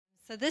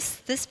So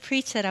this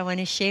preach that I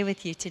want to share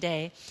with you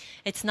today,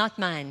 it's not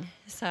mine,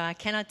 so I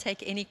cannot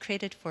take any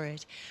credit for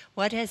it.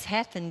 What has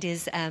happened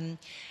is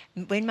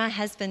when my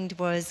husband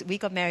we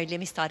got married, let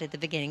me start at the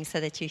beginning so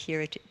that you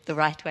hear it the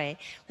right way.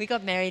 We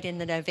got married in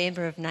the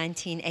November of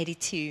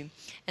 1982,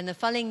 and the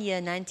following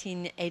year,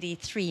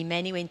 1983,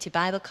 Manny went to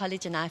Bible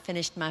college and I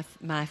finished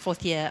my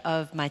fourth year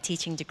of my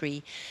teaching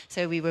degree,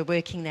 so we were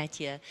working that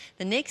year.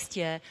 The next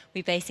year,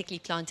 we basically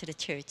planted a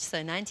church. So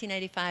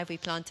 1985, we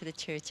planted a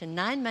church, and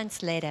 9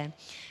 months later,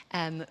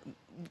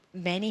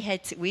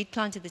 we'd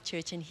planted the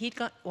church, and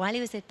while he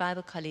was at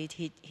Bible college,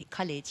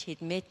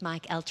 he'd met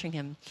Mike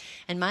Eltringham.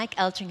 And Mike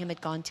Eltringham had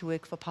gone to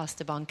work for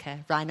Pastor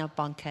Reinhard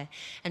Bonker.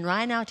 And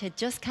Reinhard had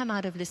just come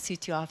out of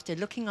Lesotho after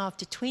looking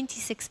after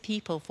 26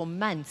 people for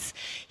months.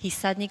 He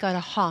suddenly got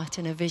a heart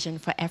and a vision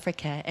for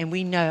Africa, and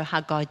we know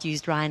how God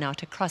used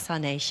Reinhard across our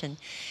nation.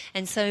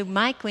 And so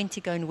Mike went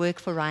to go and work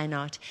for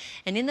Reinhard.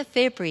 And in the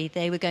February,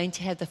 they were going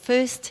to have the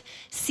first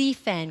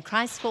CFAN,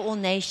 Christ for All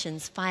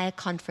Nations, fire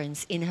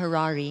conference in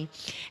Harare.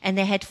 And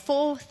they had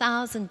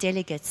 4,000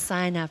 delegates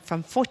sign up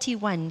from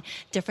 41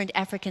 different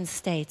African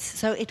states.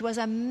 So it was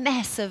a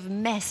massive,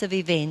 massive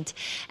event.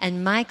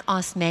 And Mike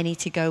asked Manny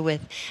to go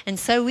with. And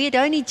so we had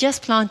only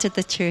just planted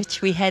the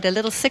church. We had a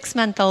little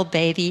 6-month-old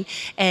baby.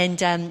 And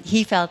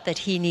he felt that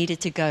he needed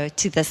to go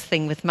to this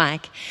thing with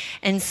Mike.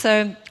 And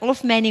so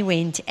off Manny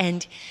went.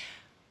 And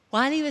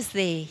while he was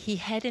there, he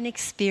had an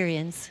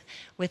experience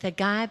with a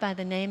guy by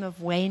the name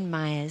of Wayne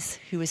Myers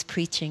who was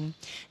preaching.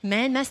 The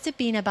man must have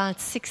been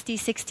about 60,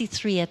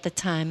 63 at the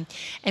time.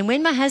 And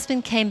when my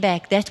husband came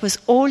back, that was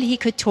all he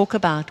could talk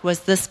about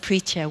was this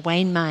preacher,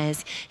 Wayne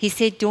Myers. He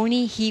said,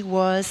 Dornie,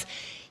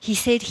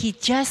 he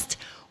just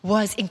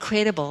was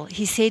incredible.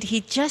 He said he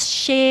just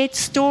shared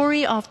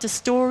story after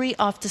story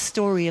after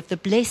story of the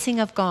blessing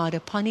of God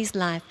upon his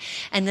life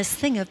and this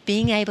thing of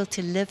being able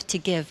to live to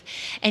give.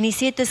 And he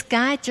said this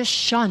guy just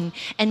shone.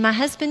 And my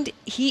husband,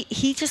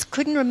 he just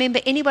couldn't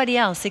remember anybody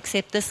else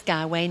except this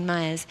guy, Wayne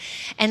Myers.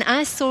 And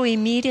I saw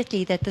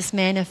immediately that this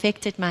man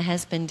affected my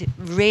husband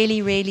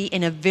really, really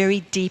in a very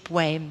deep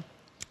way.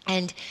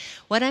 And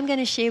what I'm going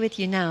to share with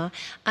you now,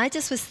 I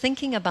just was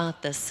thinking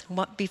about this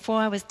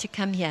before I was to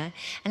come here.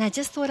 And I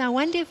just thought, I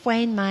wonder if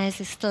Wayne Myers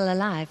is still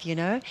alive, you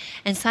know.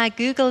 And so I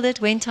Googled it,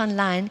 went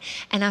online,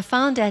 and I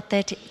found out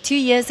that 2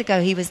 years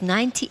ago he was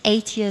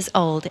 98 years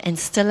old and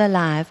still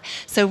alive.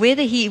 So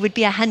whether he would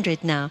be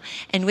 100 now,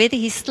 and whether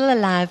he's still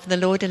alive, the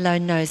Lord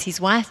alone knows.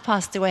 His wife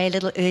passed away a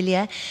little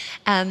earlier.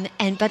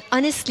 But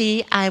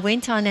honestly, I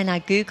went on and I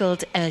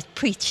Googled a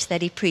preach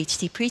that he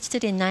preached. He preached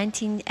it in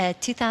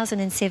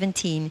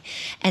 2017,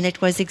 and it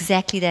was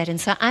exactly that. And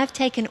so I've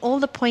taken all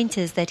the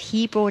pointers that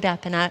he brought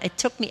up, and it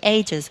took me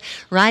ages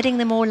writing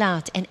them all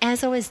out. And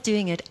as I was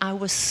doing it, I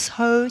was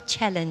so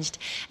challenged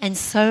and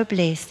so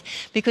blessed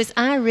because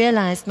I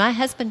realized my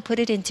husband put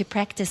it into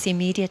practice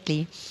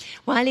immediately.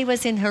 While he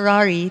was in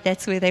Harare,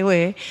 that's where they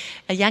were,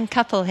 a young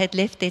couple had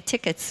left their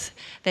tickets.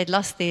 They'd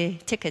lost their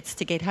tickets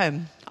to get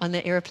home on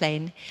the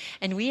airplane.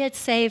 And we had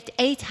saved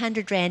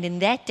 800 Rand. In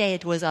that day,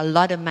 it was a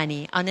lot of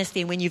money.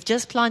 Honestly, when you've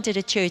just planted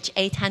a church,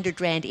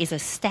 800 Rand is a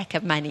stack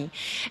of money.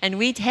 And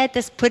we'd had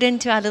this put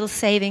into our little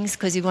savings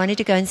because we wanted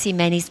to go and see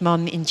Manny's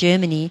mom in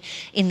Germany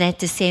in that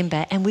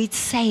December. And we'd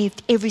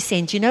saved every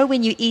cent. You know,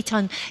 when you eat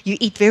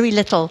very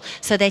little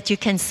so that you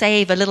can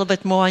save a little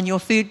bit more on your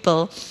food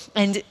bill.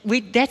 And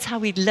that's how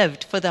we'd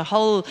lived for the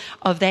whole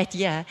of that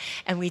year.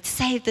 And we'd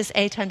saved this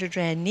 800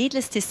 Rand.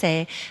 Needless to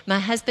say, my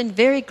husband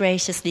very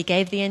graciously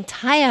gave the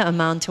entire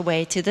amount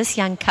away to this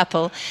young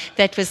couple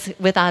that was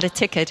without a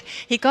ticket.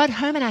 He got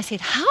home and I said,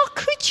 how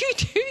could you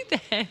do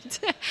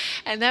that?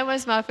 And that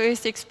was my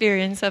first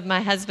experience of my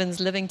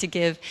husband's living to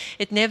give.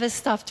 It never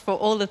stopped for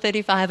all the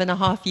 35 and a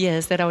half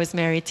years that I was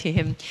married to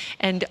him.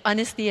 And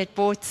honestly, it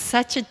brought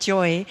such a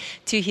joy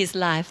to his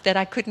life that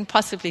I couldn't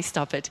possibly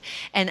stop it.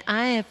 And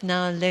I have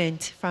now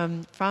learned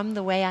from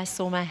the way I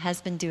saw my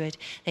husband do it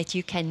that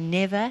you can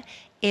never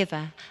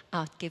ever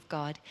outgive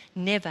God.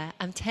 Never.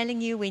 I'm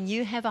telling you, when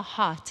you have a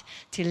heart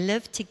to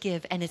live to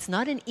give, and it's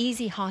not an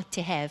easy heart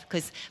to have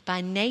because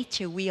by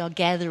nature we are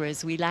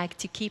gatherers. We like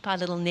to keep our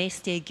little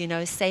nest egg,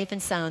 safe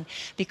and sound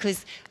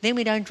because then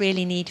we don't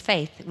really need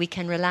faith. We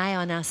can rely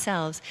on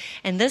ourselves.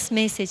 And this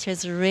message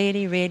has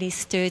really, really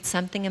stirred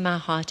something in my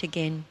heart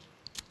again.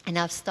 And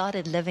I've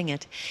started living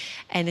it.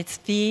 And it's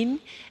been...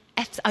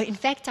 In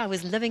fact, I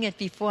was living it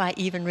before I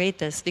even read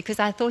this because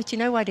I thought, you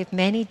know what, if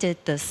Manny did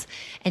this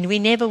and we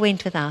never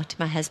went without,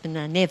 my husband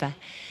and I, never,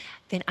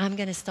 then I'm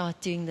going to start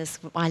doing this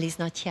while he's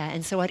not here.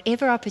 And so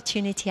whatever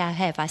opportunity I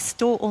have, I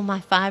store all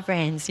my 5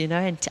 rands, and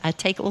I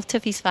take all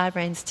Tiffy's 5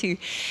 rands too.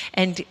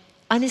 And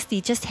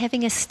honestly, just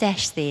having a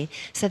stash there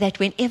so that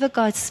whenever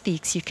God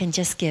speaks, you can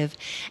just give.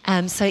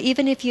 So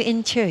even if you're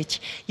in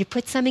church, you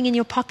put something in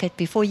your pocket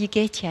before you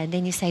get here, and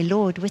then you say,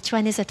 Lord, which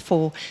one is it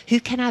for? Who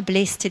can I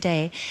bless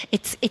today?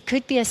 It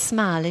could be a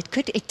smile.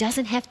 It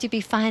doesn't have to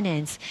be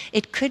finance.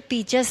 It could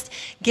be just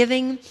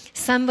giving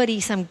somebody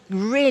some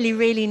really,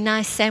 really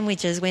nice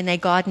sandwiches when they're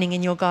gardening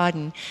in your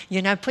garden.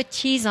 Put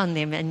cheese on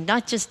them and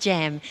not just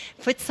jam.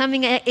 Put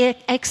something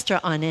extra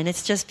on, and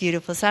it's just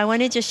beautiful. So I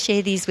want to just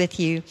share these with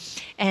you.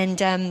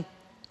 And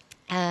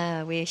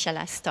where shall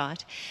I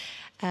start?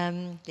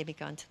 Let me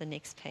go on to the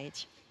next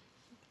page.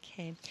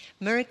 Okay.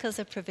 Miracles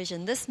of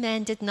provision. This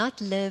man did not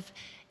live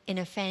in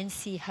a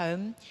fancy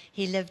home.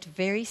 He lived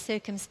very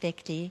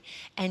circumspectly.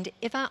 And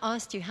if I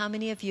asked you how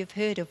many of you have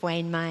heard of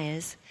Wayne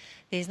Myers,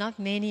 there's not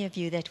many of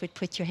you that would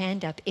put your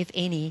hand up, if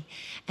any.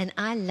 And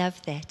I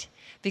love that,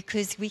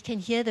 because we can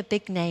hear the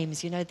big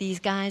names, these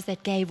guys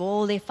that gave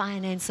all their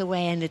finance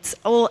away, and it's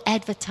all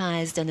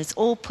advertised and it's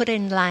all put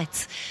in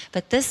lights.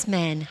 But this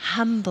man,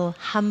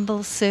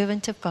 humble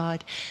servant of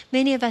God,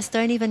 many of us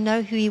don't even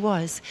know who he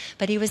was,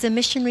 but he was a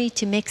missionary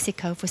to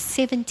Mexico for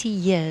 70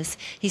 years.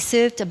 He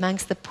served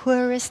amongst the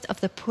poorest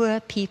of the poor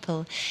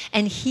people,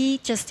 and he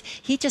just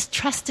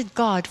trusted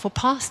God for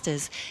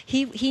pastors.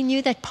 He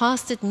knew that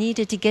pastors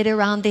needed to get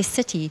around their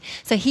city,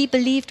 so he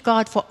believed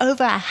God for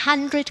over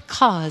 100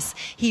 cars.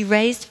 He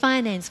raised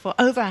finance for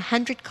over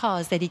 100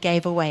 cars that he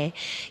gave away.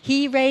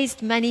 He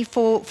raised money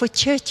for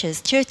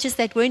churches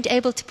that weren't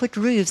able to put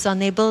roofs on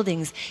their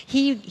buildings.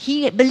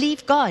 He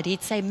believed God.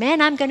 He'd say,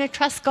 man, I'm going to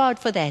trust God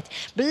for that.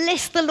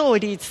 Bless the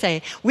Lord, he'd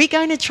say. We're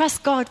going to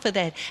trust God for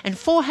that. And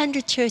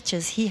 400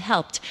 churches he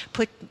helped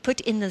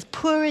put in the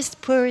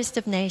poorest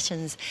of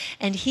nations.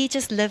 And he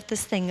just lived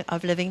this thing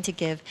of living to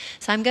give.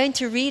 So I'm going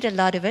to read a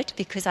lot of it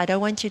because I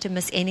don't want you to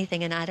miss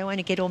anything, and I don't want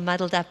to get all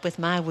muddled up with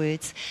my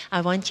words.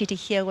 I want you to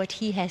hear what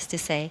he has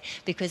to say,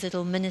 because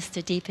it'll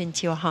minister deep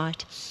into your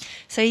heart.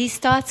 So he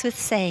starts with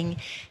saying,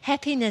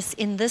 happiness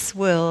in this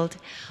world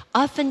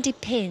often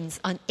depends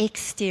on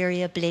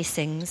exterior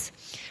blessings,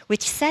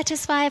 which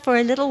satisfy for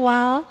a little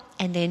while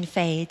and then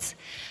fades.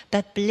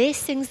 But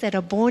blessings that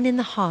are born in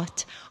the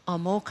heart are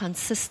more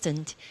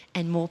consistent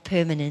and more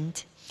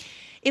permanent.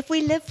 If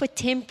we live for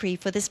temporary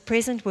for this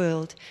present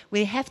world,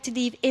 we have to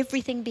leave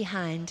everything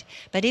behind.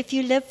 But if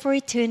you live for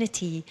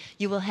eternity,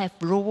 you will have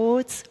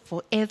rewards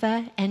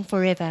forever and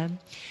forever.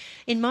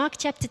 In Mark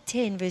chapter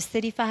 10, verse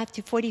 35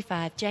 to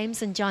 45,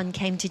 James and John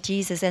came to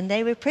Jesus, and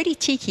they were pretty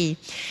cheeky.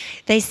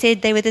 They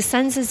said, they were the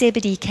sons of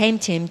Zebedee, came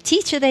to him.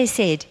 Teacher, they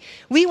said,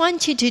 we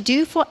want you to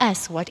do for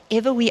us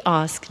whatever we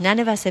ask. None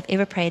of us have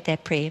ever prayed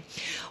that prayer.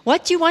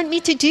 What do you want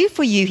me to do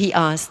for you, he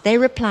asked. They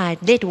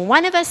replied, let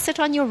one of us sit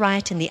on your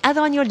right and the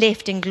other on your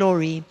left in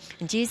glory.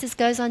 And Jesus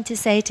goes on to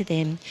say to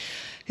them,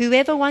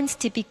 whoever wants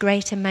to be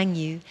great among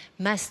you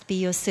must be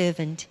your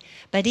servant.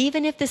 But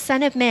even the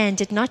Son of Man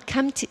did not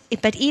come to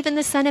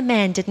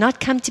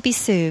be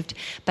served,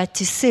 but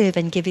to serve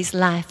and give his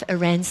life a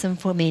ransom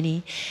for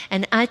many.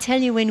 And I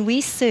tell you, when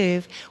we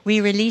serve,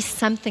 we release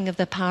something of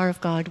the power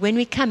of God. When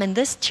we come, and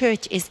this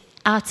church is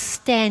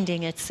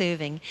outstanding at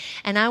serving.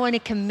 And I want to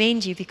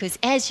commend you, because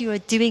as you are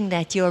doing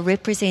that, you are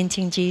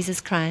representing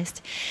Jesus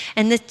Christ.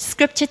 And the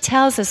scripture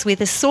tells us where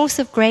the source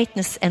of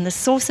greatness and the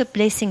source of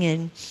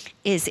blessing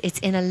it's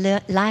in a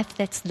life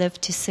that's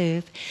lived to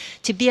serve,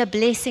 to be a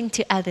blessing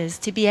to others,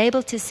 to be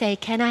able to say,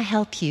 can I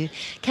help you?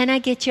 Can I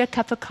get you a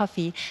cup of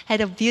coffee? Had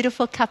a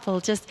beautiful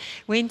couple just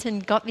went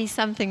and got me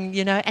something,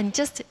 and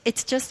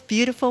it's just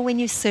beautiful when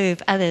you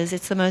serve others.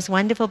 It's the most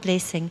wonderful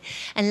blessing.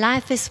 And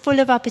life is full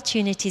of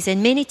opportunities,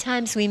 and many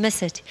times we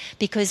miss it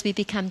because we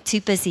become too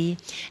busy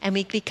and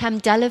we become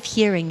dull of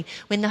hearing.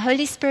 When the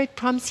Holy Spirit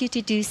prompts you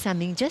to do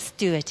something, just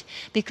do it,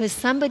 because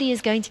somebody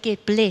is going to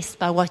get blessed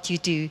by what you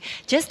do.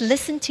 Just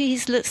listen to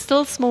his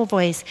still small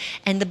voice,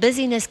 and the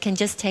busyness can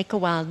just take a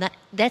while.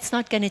 That's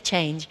not going to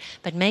change,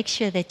 but make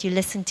sure that you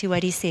listen to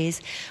what he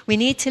says. We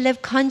need to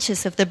live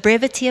conscious of the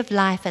brevity of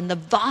life and the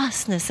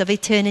vastness of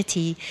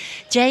eternity.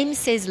 James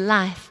says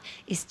life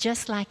is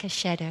just like a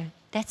shadow.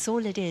 That's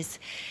all it is.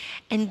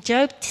 And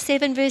Job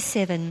 7 verse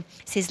 7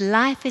 says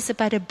life is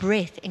about a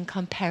breath in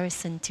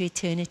comparison to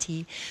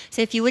eternity.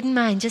 So if you wouldn't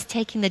mind just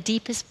taking the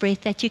deepest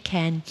breath that you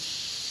can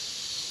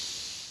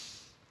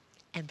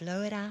and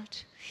blow it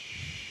out.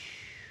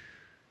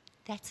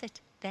 That's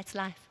it. That's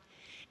life.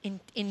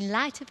 In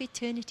light of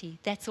eternity,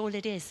 that's all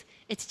it is.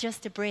 It's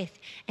just a breath.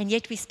 And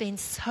yet we spend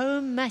so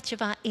much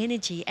of our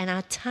energy and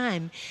our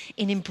time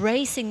in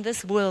embracing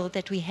this world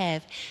that we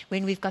have,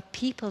 when we've got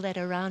people that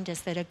are around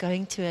us that are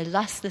going to a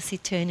lossless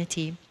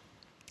eternity.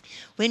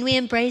 When we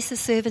embrace a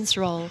servant's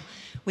role,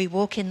 we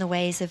walk in the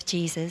ways of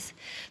Jesus.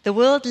 The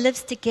world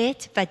lives to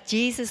get, but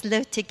Jesus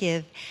lived to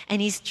give.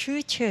 And his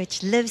true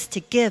church lives to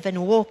give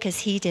and walk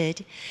as he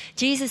did.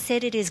 Jesus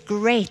said it is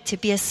great to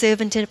be a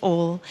servant of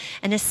all.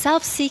 And a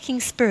self-seeking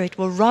spirit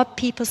will rob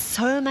people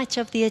so much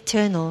of the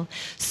eternal,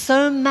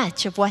 so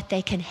much of what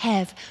they can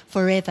have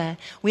forever.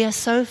 We are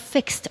so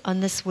fixed on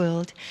this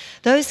world.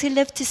 Those who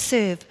live to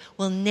serve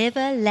will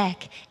never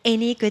lack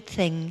any good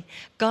thing.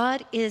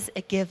 God is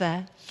a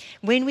giver.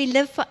 When we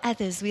live for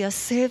others, we are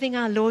serving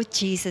our Lord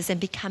Jesus and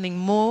becoming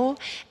more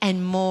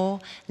and more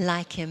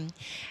like him.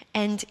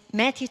 And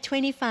Matthew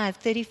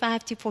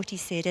 25:35-40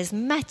 said, as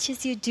much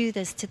as you do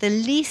this to the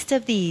least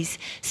of these,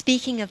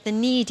 speaking of the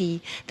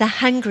needy, the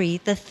hungry,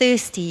 the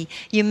thirsty,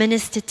 you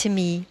minister to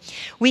me.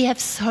 We have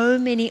so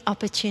many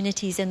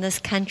opportunities in this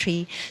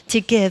country to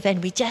give,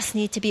 and we just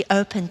need to be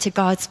open to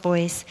God's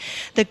voice.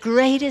 The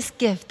greatest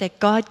gift that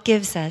God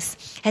gives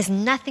us has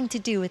nothing to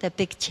do with a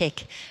big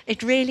check.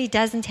 It really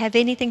doesn't have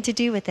anything to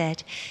do with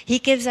that. He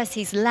gives us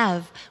his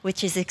love,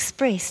 which is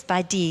expressed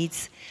by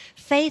deeds.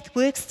 Faith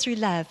works through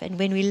love, and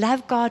when we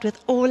love God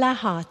with all our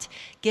heart,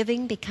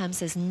 giving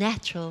becomes as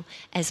natural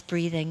as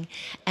breathing.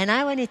 And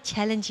I want to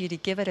challenge you to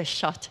give it a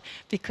shot,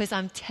 because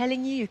I'm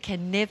telling you, you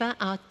can never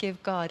outgive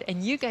God,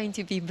 and you're going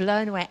to be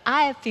blown away.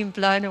 I have been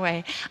blown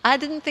away. I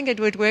didn't think it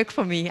would work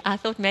for me. I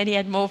thought Manny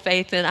had more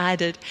faith than I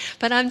did.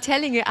 But I'm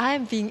telling you, I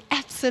am being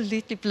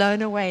absolutely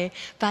blown away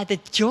by the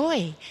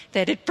joy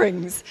that it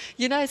brings.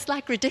 You know, it's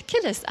like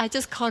ridiculous. I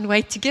just can't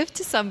wait to give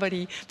to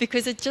somebody,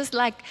 because it just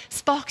like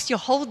sparks your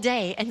whole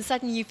day, and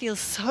suddenly you feel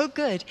so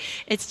good.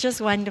 It's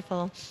just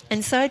wonderful.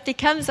 And so it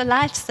becomes a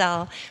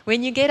lifestyle.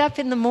 When you get up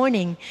in the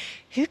morning,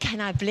 who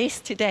can I bless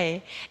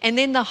today? And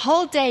then the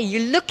whole day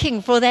you're looking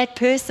for that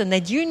person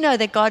that you know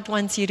that God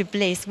wants you to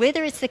bless,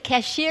 whether it's the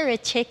cashier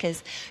at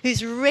Checkers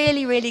who's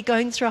really, really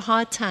going through a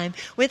hard time,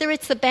 whether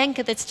it's the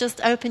banker that's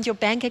just opened your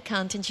bank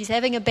account and she's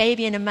having a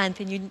baby in a month,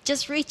 and you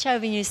just reach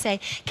over and you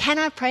say, can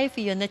I pray for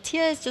you? And the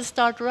tears just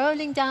start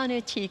rolling down her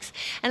cheeks.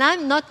 And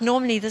I'm not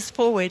normally this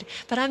forward,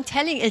 but I'm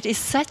telling you, it is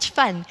such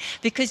fun,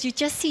 because you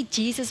just see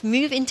Jesus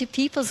move into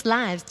people's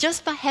lives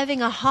just by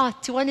having a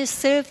heart to want to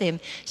serve them.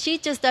 She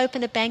just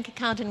opened a bank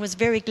account and was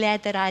very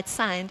glad that I had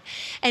signed.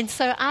 And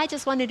so I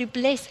just wanted to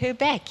bless her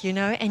back, you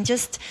know, and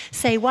just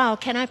say, wow,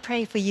 can I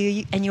pray for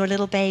you and your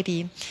little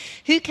baby?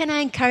 Who can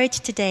I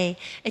encourage today?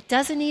 It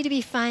doesn't need to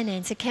be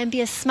finance. It can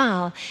be a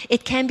smile.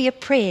 It can be a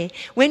prayer.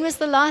 When was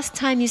the last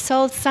time you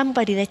told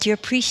somebody that you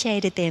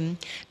appreciated them?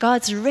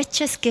 God's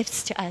richest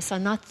gifts to us are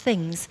not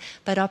things,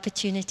 but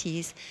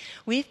opportunities.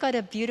 We've got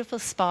a beautiful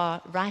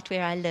spa right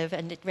where I live,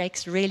 and it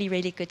makes really,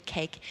 really good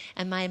cake.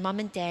 And my mom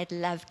and dad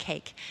love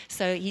cake.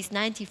 So he's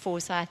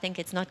 94, so I think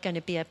it's not going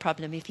to be a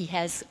problem if he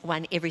has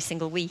one every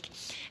single week.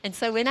 And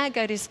so when I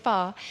go to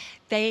spa,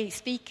 they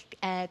speak,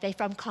 they're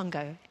from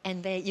Congo,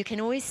 and you can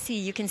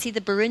see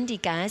the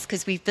Burundi guys,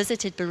 because we've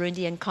visited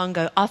Burundi and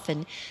Congo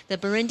often. The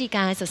Burundi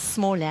guys are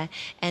smaller,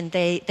 and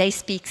they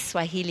speak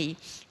Swahili.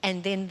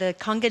 And then the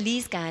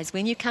Congolese guys,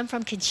 when you come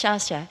from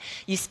Kinshasa,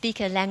 you speak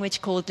a language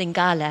called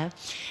Lingala.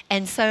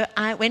 And so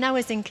when I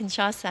was in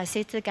Kinshasa, I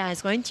said to the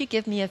guys, won't you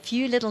give me a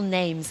few little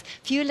names,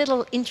 few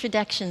little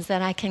introductions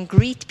that I can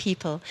greet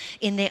people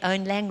in their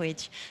own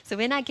language. So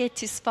when I get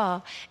to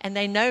Spa, and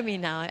they know me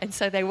now, and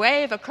so they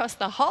wave across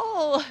the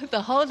whole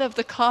of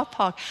the car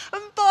park,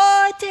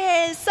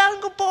 Mbote,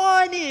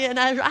 Sanguboni, and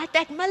I write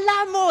back,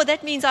 Malamo,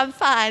 that means I'm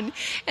fine.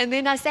 And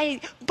then I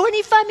say,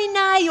 Boni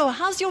Faminayo,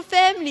 how's your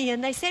family?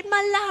 And they said,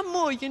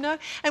 Malamo, you know,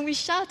 and we're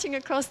shouting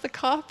across the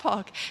car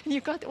park, and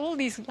you've got all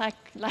these like,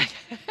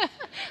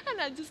 and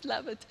I just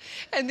love it.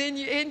 And then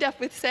you end up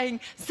with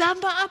saying,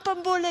 Zamba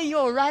Apambola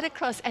yo, right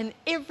across, and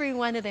every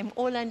one of them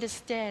all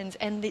understands,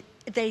 and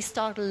they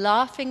start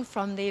laughing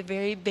from their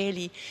very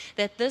belly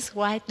that this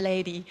white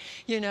lady,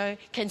 you know,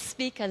 can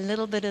speak a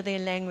little bit of their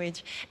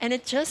language. And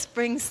it just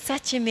brings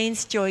such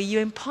immense joy.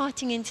 You're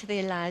imparting into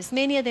their lives.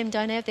 Many of them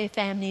don't have their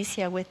families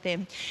here with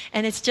them.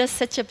 And it's just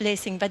such a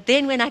blessing. But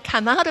then when I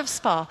come out of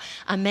Spa,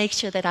 I make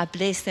sure that I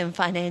bless them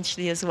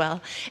financially as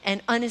well.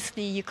 And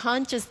honestly, you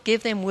can't just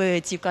give them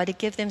words. You've got to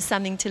give them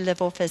something to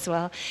live off as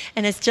well.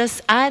 And it's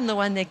just, I'm the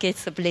one that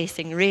gets the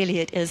blessing. Really,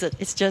 it is.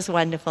 It's just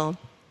wonderful.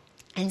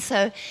 And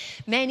so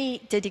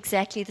Manny did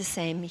exactly the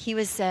same.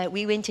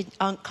 We went to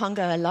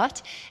Congo a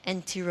lot,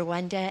 and to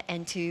Rwanda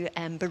and to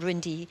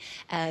Burundi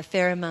a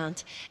fair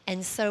amount.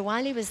 And so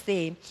while he was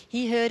there,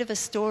 he heard of a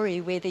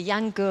story where the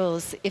young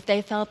girls, if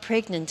they fell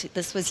pregnant,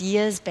 this was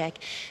years back,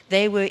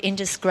 they were in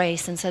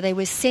disgrace. And so they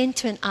were sent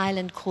to an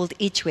island called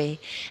Ijwe.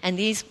 And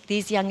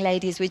these young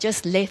ladies were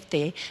just left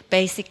there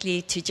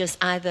basically to just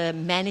either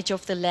manage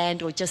off the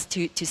land or just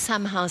to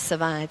somehow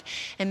survive.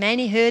 And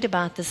Manny heard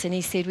about this, and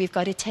he said, we've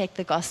got to take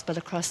the gospel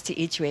across to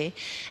Edgware.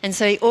 And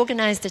so he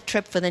organized a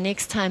trip for the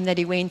next time that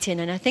he went in.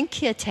 And I think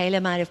Keir Taylor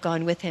might have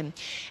gone with him.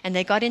 And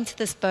they got into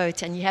this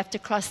boat, and you have to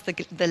cross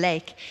the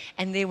lake.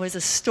 And there was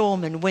a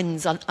storm and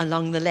winds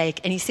along the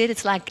lake. And he said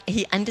it's like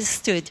he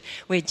understood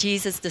where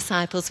Jesus'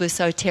 disciples were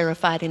so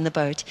terrified in the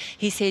boat.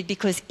 He said,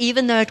 because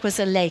even though it was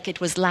a lake, it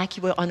was like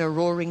you were on a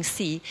roaring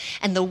sea.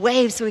 And the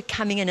waves were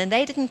coming in, and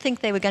they didn't think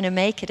they were going to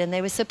make it. And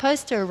they were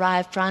supposed to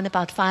arrive around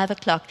about 5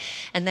 o'clock.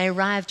 And they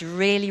arrived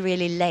really,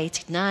 really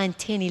late, 9,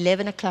 10,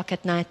 11 o'clock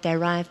at night. They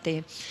arrived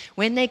there.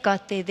 When they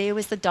got there, there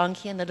was the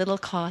donkey and the little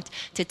cart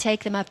to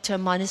take them up to a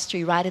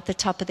monastery right at the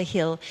top of the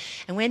hill.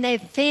 And when they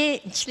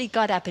eventually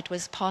got up, it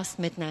was past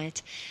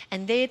midnight.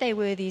 And there they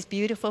were, these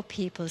beautiful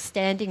people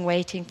standing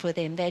waiting for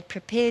them. They had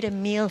prepared a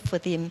meal for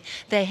them.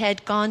 They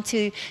had gone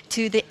to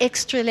the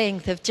extra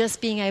length of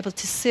just being able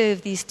to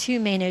serve these two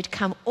men who had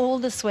come all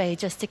this way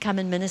just to come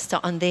and minister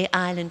on their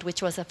island,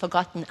 which was a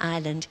forgotten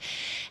island.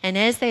 And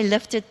as they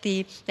lifted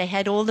they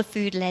had all the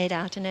food laid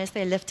out, and as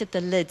they lifted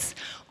the lids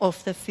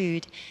off the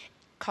food,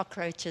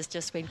 cockroaches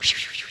just went,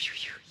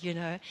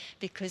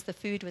 because the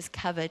food was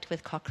covered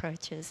with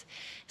cockroaches.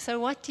 So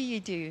what do you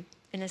do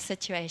in a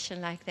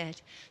situation like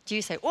that? Do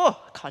you say, oh,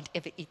 I can't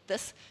ever eat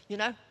this,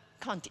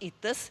 can't eat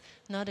this?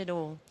 Not at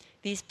all.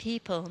 These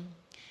people,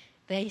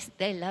 they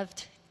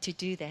loved to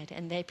do that,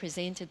 and they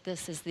presented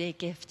this as their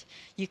gift.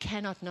 You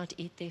cannot not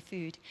eat their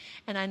food.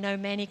 And I know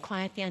Manny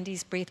quietly under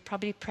his breath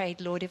probably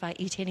prayed, Lord, if I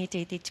eat any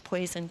deadly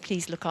poison,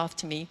 please look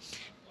after me.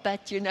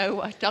 But you know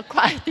what, not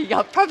quietly,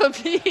 yeah,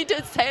 probably he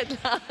did say it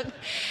loud.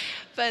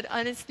 But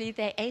honestly,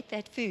 they ate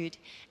that food.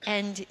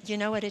 And you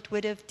know what it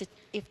would have,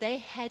 if they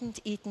hadn't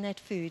eaten that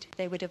food,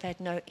 they would have had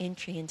no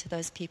entry into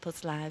those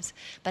people's lives.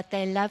 But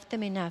they loved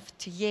them enough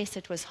to, yes,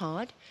 it was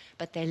hard,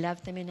 but they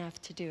loved them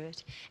enough to do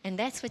it. And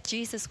that's what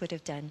Jesus would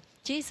have done.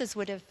 Jesus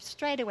would have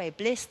straight away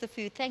blessed the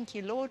food. Thank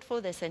you, Lord,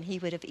 for this. And he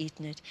would have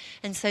eaten it.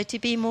 And so to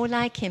be more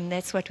like him,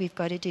 that's what we've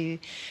got to do.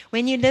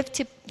 When you live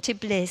to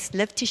bless,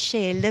 live to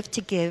share, live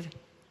to give,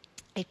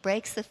 it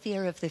breaks the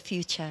fear of the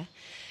future.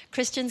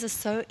 Christians are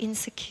so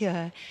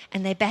insecure,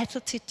 and they battle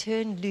to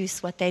turn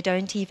loose what they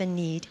don't even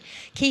need,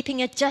 keeping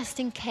it just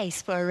in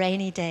case for a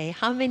rainy day.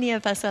 How many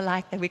of us are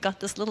like that? We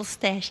got this little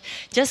stash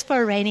just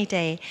for a rainy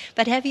day.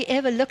 But have you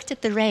ever looked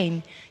at the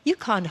rain? You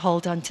can't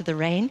hold on to the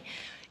rain.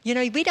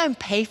 We don't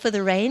pay for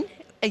the rain.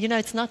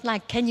 It's not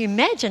like, can you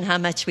imagine how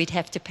much we'd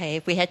have to pay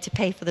if we had to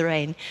pay for the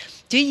rain?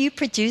 Do you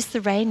produce the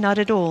rain? Not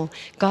at all.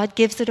 God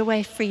gives it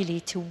away freely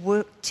to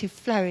work, to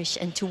flourish,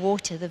 and to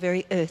water the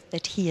very earth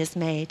that he has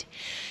made.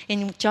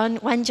 In 1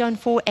 John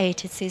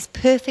 4:8, it says,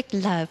 perfect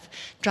love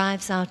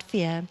drives out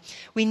fear.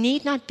 We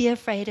need not be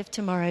afraid of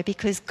tomorrow,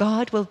 because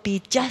God will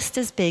be just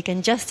as big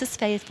and just as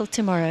faithful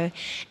tomorrow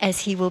as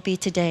he will be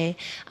today.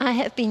 I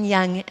have been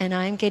young, and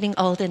I am getting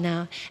older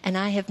now, and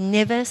I have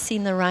never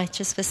seen the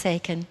righteous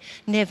forsaken.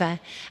 Never.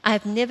 I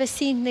have never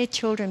seen their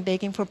children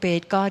begging for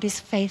bread. God is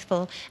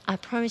faithful. I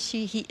promise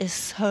you, he is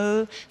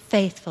so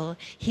faithful.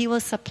 He will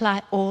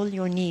supply all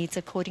your needs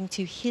according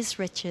to his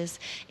riches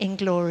in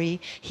glory.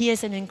 He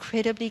is an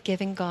incredibly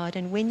giving God.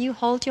 And when you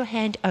hold your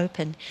hand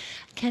open,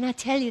 can I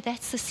tell you,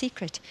 that's the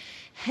secret.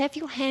 Have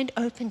your hand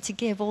open to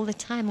give all the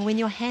time. And when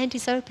your hand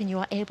is open, you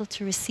are able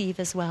to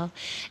receive as well.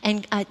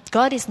 And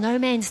God is no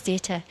man's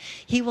debtor.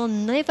 He will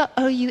never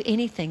owe you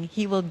anything.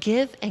 He will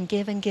give and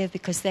give and give,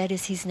 because that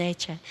is his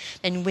nature.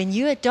 And when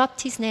you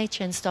adopt his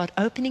nature and start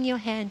opening your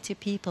hand to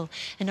people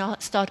and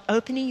start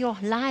opening your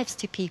lives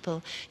to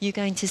people, you're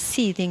going to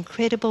see the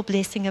incredible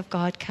blessing of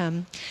God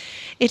come.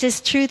 It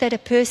is true that a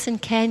person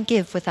can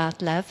give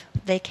without love.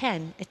 They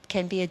can. It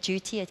can be a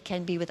duty. It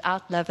can be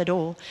without love at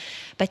all.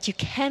 But you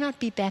cannot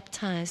be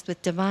baptized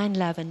with divine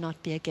love and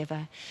not be a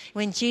giver.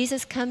 When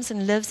Jesus comes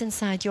and lives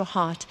inside your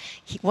heart,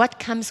 what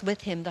comes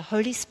with him? The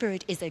Holy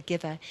Spirit is a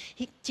giver.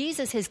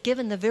 Jesus has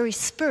given the very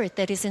Spirit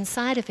that is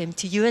inside of him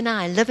to you and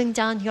I, living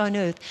down here on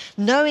earth,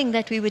 knowing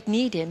that we would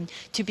need him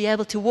to be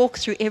able to walk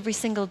through every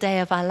single day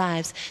of our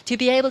lives, to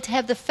be able to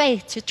have the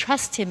faith to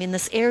trust him in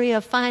this area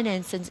of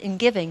finance and in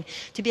giving,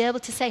 to be able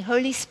to say,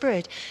 Holy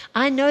Spirit,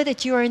 I know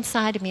that you are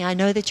inside of me. I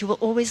know that you will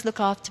always look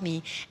after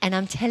me. And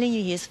I'm telling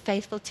you, he is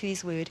faithful to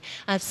his word.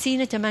 I've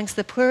seen it amongst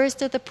the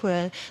poorest of the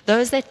poor,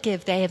 those that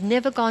give, they have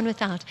never gone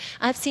without.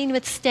 I've seen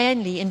with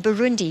Stanley in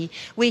Burundi,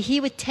 where he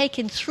would take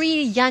in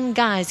 3 young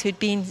guys who'd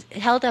been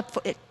held up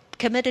for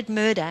committed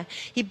murder.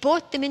 He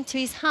brought them into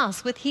his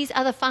house with his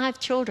other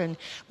 5 children,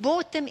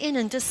 brought them in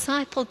and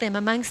discipled them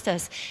amongst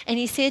us. And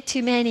he said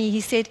to Manny,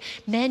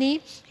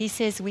 he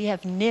says, we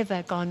have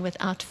never gone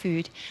without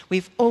food.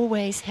 We've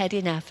always had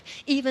enough,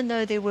 even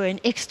though there were an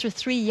extra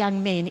 3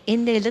 young men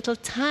in their little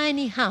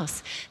tiny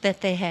house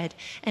that they had.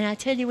 And I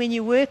tell you, when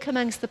you work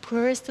amongst the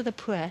poorest of the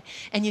poor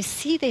and you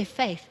see their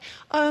faith,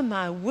 oh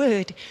my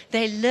word,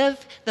 they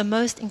live the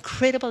most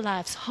incredible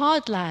lives,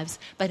 hard lives,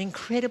 but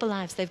incredible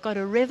lives. They've got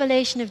a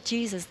revelation of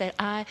Jesus that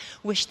I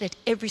wish that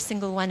every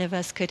single one of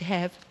us could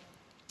have.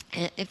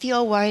 If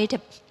you're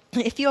worried,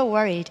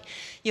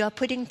 you are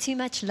putting too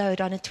much load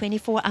on a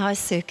 24-hour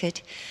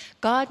circuit.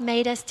 God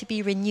made us to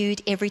be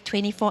renewed every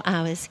 24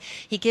 hours.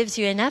 He gives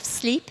you enough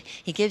sleep,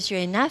 He gives you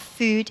enough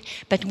food,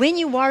 but when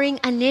you're worrying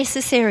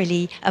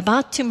unnecessarily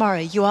about tomorrow,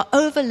 you are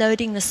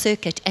overloading the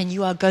circuit and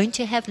you are going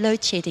to have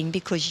load shedding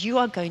because you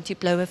are going to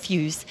blow a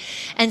fuse.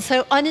 And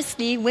so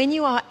honestly, when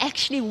you are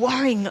actually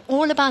worrying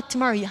all about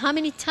tomorrow, how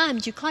many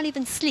times you can't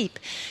even sleep?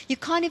 You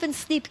can't even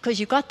sleep because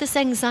you got this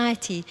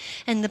anxiety.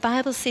 And the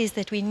Bible says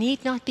that we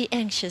need not be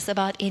anxious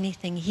about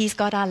anything. He's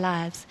got our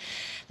lives.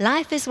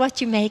 Life is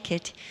what you make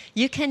it.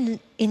 You can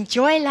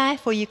enjoy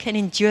life or you can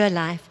endure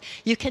life.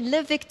 You can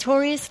live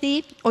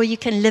victoriously or you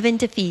can live in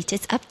defeat.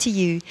 It's up to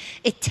you.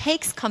 It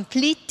takes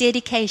complete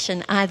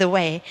dedication either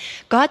way.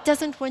 God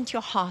doesn't want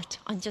your heart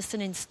on just an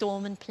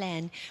installment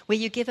plan where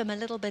you give Him a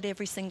little bit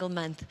every single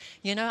month.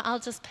 I'll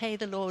just pay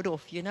the Lord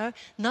off,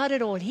 Not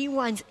at all. He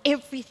wants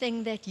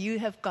everything that you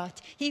have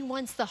got. He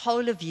wants the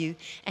whole of you,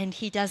 and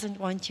He doesn't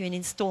want you in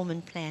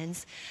installment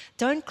plans.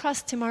 Don't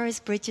cross tomorrow's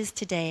bridges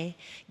today.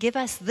 Give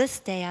us this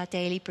day our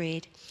daily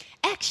bread.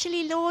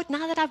 Actually, Lord,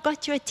 now that I've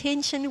got your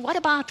attention, what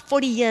about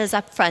 40 years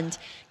up front?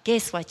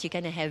 Guess what? You're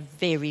going to have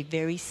very,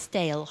 very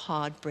stale,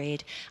 hard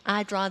bread.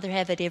 I'd rather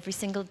have it every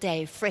single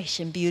day, fresh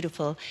and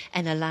beautiful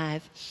and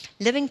alive.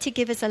 Living to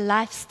give is a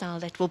lifestyle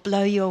that will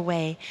blow you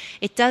away.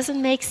 It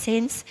doesn't make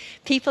sense.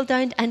 People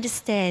don't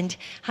understand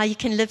how you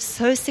can live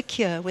so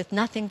secure with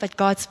nothing but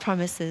God's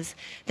promises.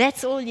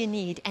 That's all you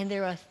need, and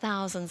there are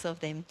thousands of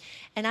them.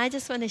 And I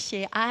just want to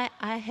share, I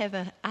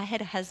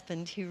had a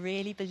husband who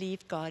really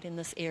believed God in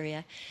this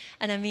area.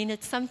 And I mean,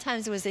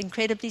 sometimes it was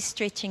incredibly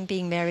stretching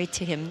being married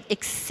to him,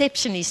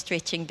 exceptionally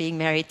stretching being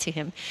married to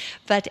him.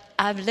 But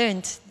I've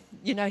learned,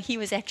 he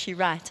was actually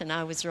right and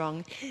I was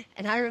wrong.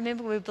 And I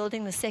remember we were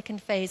building the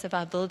second phase of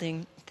our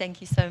building.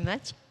 Thank you so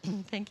much.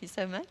 Thank you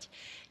so much.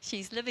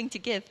 She's living to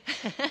give.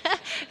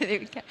 There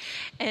we go.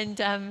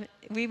 And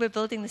we were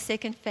building the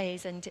second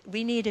phase, and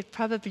we needed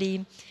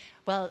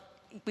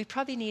we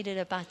probably needed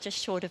about just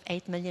short of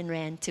 8 million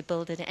rand to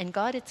build it. And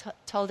God had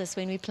told us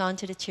when we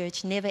planted a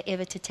church never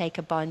ever to take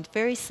a bond,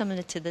 very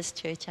similar to this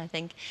church, I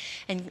think.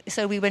 And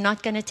so we were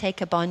not going to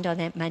take a bond on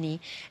that money.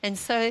 And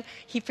so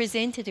He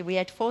presented it. We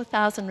had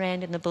 4,000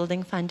 rand in the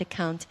building fund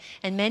account.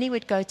 And Manny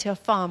would go to a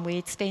farm where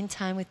he'd spend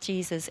time with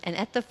Jesus. And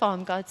at the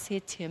farm, God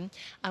said to him,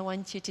 I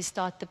want you to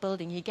start the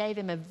building. He gave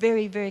him a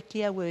very, very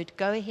clear word.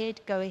 Go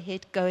ahead, go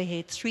ahead, go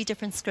ahead. 3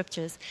 different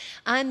scriptures.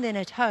 I'm then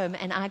at home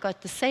and I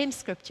got the same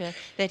scripture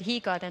that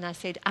he got, and I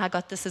said, I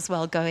got this as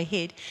well, go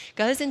ahead.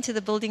 Goes into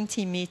the building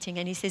team meeting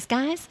and he says,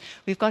 guys,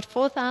 we've got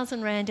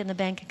 4,000 rand in the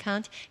bank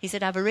account. He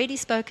said, I've already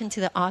spoken to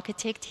the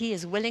architect. He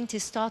is willing to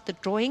start the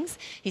drawings.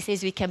 He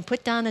says, we can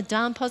put down a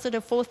down deposit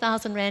of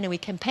 4,000 rand and we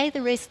can pay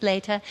the rest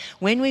later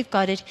when we've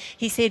got it.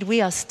 He said, we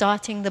are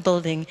starting the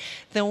building.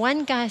 The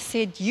one guy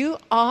said, you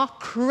are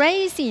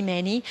crazy,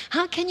 Manny.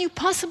 How can you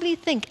possibly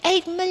think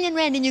 8 million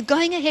rand and you're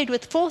going ahead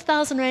with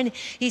 4,000 rand?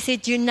 He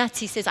said, you're nuts.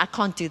 He says, I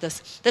can't do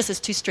this. This is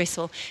too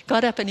stressful.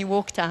 Got up and he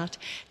walked out.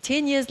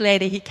 10 years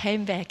later, he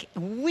came back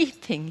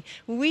weeping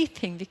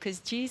because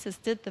Jesus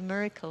did the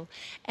miracle.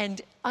 And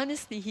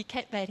honestly, he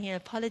came back and he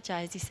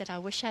apologized. He said, I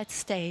wish I'd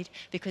stayed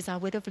because I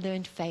would have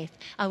learned faith.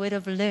 I would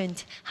have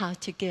learned how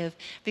to give.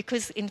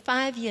 Because in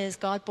 5 years,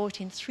 God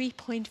brought in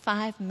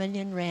 3.5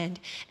 million rand.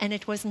 And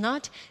it was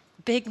not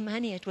big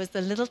money. It was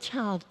the little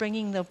child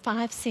bringing the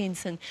 5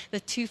 cents and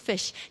the 2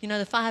 fish,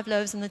 the 5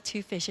 loaves and the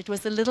 2 fish. It was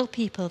the little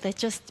people that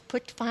just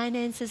put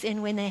finances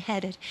in when they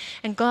had it.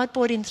 And God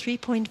brought in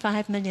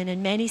 3.5 million.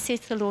 And Manny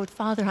said to the Lord,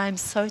 Father, I'm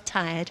so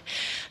tired.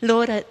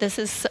 Lord,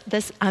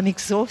 I'm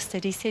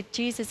exhausted. He said,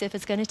 Jesus, if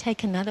it's going to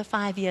take another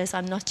 5 years,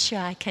 I'm not sure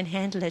I can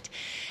handle it.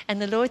 And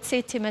the Lord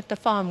said to him at the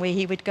farm where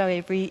he would go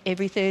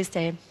every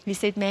Thursday, He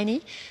said,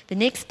 Manny, the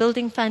next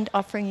building fund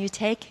offering you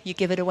take, you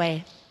give it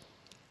away.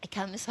 He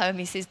comes home,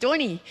 he says,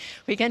 Donnie,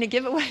 we're going to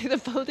give away the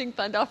building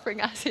fund offering.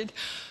 I said,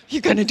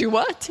 you're going to do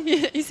what?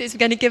 He says, we're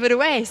going to give it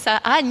away. So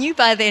I knew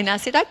by then. I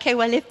said, okay,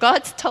 well, if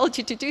God's told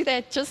you to do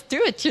that, just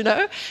do it,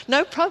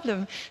 no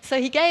problem.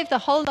 So he gave the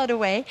whole lot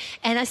away.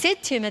 And I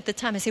said to him at the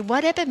time, I said,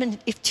 what happened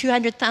if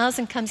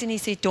 200,000 comes in? He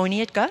said,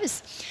 Donnie, it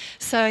goes.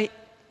 So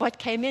what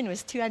came in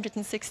was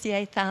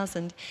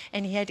 268,000,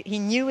 and he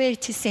knew where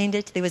to send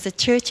it. There was a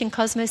church in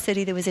Cosmo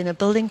City that was in a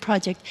building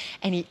project,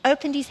 and he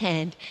opened his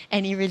hand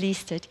and he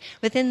released it.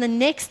 Within the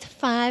next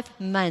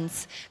 5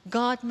 months,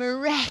 God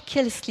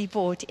miraculously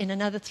brought in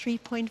another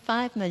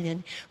 3.5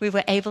 million. We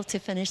were able to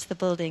finish the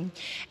building.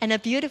 And a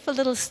beautiful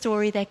little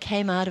story that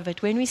came out of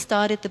it. When we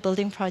started the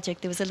building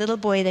project, there was a little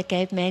boy that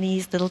gave Manny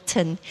his little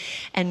tin.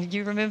 And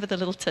you remember the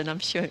little tin, I'm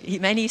sure.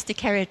 Manny used to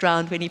carry it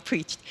around when he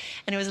preached.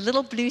 And it was a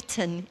little blue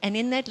tin, and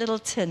in that little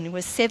tin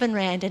was 7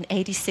 rand and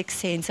 86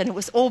 cents, and it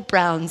was all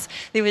browns.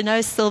 There were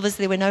no silvers,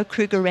 there were no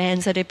Kruger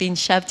rands that had been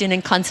shoved in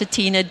and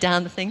concertina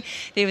down the thing.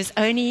 There was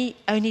only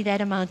that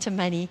amount of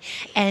money.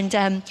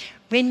 And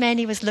when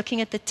Manny was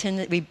looking at the tin,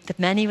 the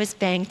money was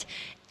banked,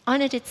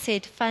 On it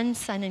said, fun,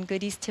 sun, and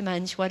goodies to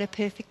munch. What a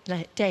perfect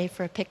day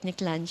for a picnic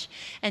lunch.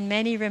 And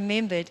Manny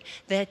remembered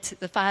that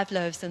the 5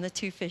 loaves and the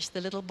 2 fish, the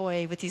little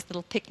boy with his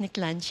little picnic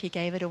lunch, he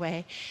gave it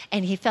away.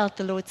 And he felt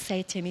the Lord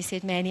say to him, he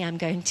said, Manny, I'm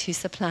going to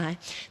supply.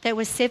 That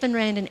was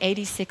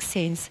 7.86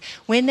 rand.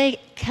 When they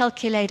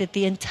calculated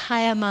the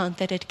entire amount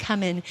that had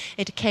come in,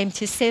 it came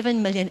to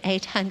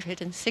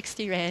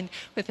 7,860 rand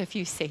with a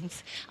few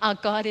cents. Our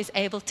God is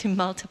able to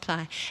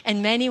multiply.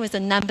 And Manny was a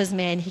numbers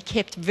man. He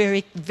kept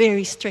very,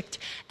 very strict.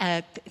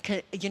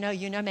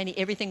 Manny,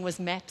 everything was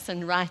maps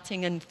and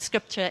writing and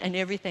scripture and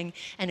everything.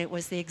 And it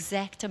was the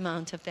exact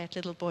amount of that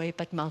little boy,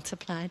 but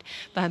multiplied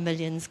by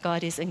millions.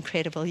 God is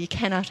incredible. You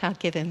cannot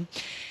outgive him.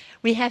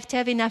 We have to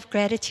have enough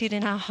gratitude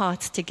in our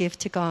hearts to give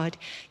to God.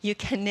 You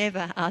can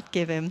never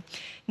outgive him.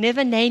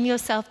 Never name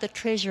yourself the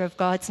treasure of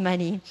God's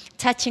money,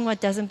 touching what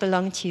doesn't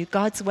belong to you.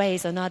 God's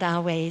ways are not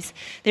our ways.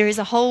 There is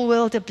a whole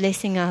world of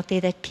blessing out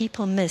there that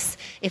people miss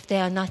if they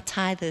are not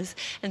tithers.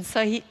 And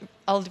so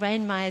old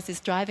Wayne Myers is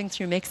driving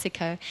through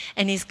Mexico,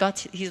 and he's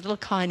got his little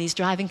car, and he's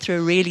driving through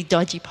a really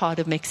dodgy part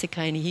of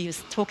Mexico, and he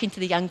was talking to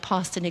the young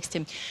pastor next to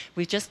him.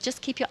 We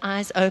just keep your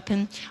eyes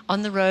open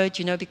on the road,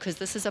 because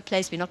this is a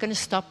place we're not going to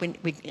stop.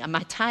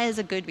 My tires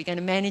are good. We're going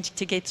to manage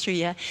to get through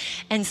here.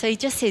 And so he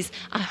just says,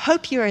 I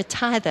hope you're a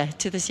tither,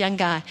 to this young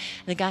guy.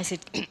 And the guy said,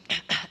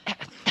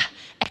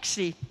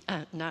 actually,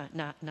 no,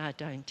 I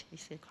don't. He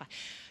said, quiet.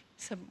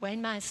 So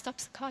Wayne Myers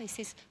stops the car. He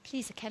says,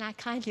 please, can I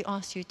kindly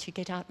ask you to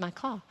get out my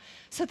car?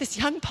 So this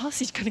young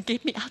pastor is going to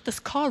get me out this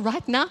car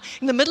right now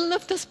in the middle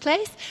of this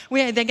place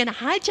where they're going to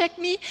hijack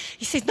me.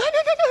 He says, no.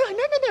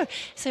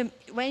 So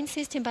Wayne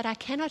says to him, but I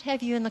cannot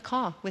have you in the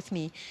car with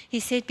me.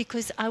 He said,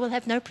 because I will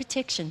have no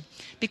protection.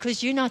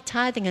 Because you're not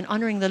tithing and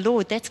honoring the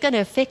Lord. That's going to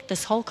affect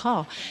this whole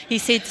car. He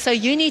said, so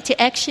you need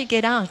to actually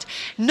get out.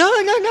 No,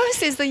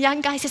 says the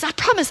young guy. He says, I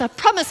promise,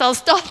 I'll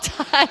stop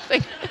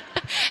tithing.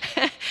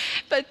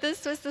 But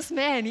this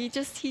man, he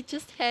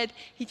just had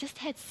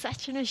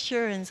such an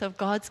assurance of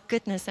God's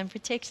goodness and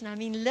protection. I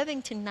mean,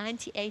 living to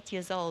 98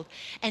 years old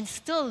and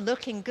still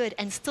looking good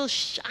and still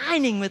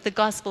shining with the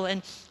gospel,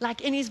 and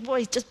like in his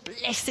voice, just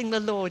blessing the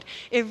Lord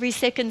every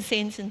second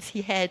sentence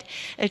he had.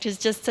 It was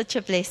just such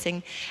a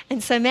blessing.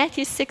 And so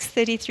Matthew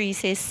 6:33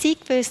 says,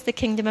 seek first the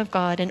kingdom of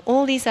God, and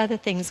all these other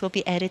things will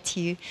be added to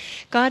you.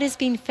 God has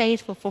been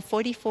faithful for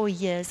 44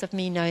 years of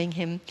me knowing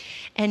him,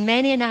 and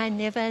Manny and I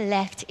never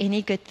lacked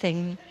any good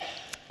thing.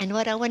 And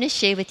what I want to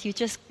share with you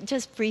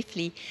just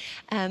briefly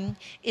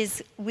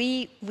is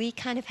we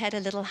kind of had a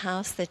little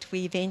house that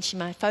we eventually,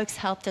 my folks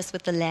helped us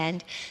with the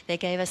land. They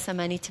gave us some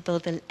money to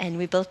build, and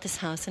we built this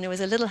house. And it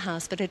was a little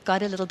house, but it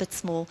got a little bit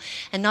small.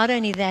 And not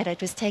only that,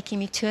 it was taking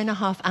me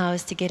 2.5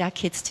 hours to get our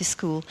kids to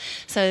school.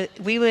 So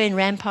we were in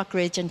Rampart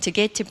Ridge, and to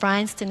get to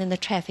Bryanston in the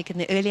traffic in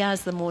the early hours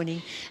of the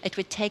morning, it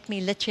would take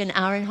me literally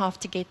 1.5 hours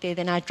to get there.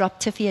 Then I'd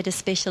drop Tiffy at a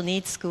special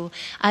needs school.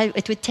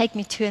 It would take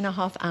me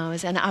 2.5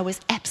 hours, and I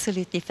was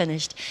absolutely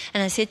finished.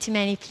 And I said to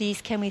Manny, please,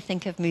 can we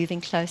think of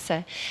moving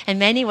closer? And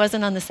Manny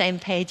wasn't on the same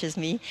page as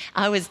me.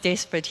 I was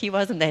desperate. He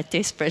wasn't that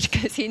desperate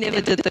because he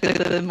never did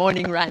the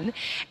morning run.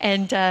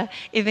 And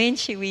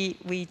eventually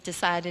we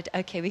decided,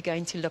 okay, we're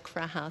going to look for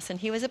a house. And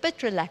he was a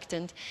bit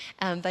reluctant,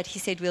 but he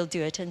said, we'll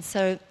do it. And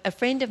so a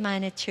friend of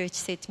mine at church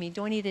said to me,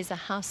 Dawnie, there's a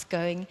house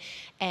going,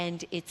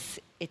 and it's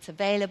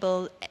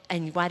available,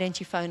 and why don't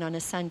you phone on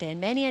a Sunday?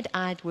 And Manny and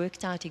I had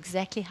worked out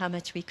exactly how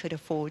much we could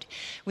afford.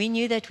 We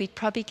knew that we'd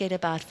probably get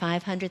about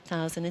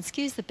 500,000, and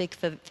excuse the big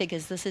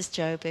figures, this is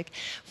Joburg,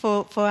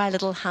 for our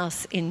little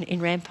house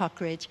in Rampart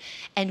Ridge.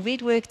 And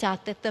we'd worked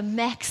out that the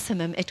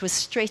maximum, it was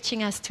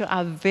stretching us to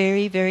our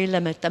very, very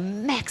limit, the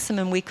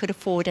maximum we could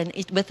afford, and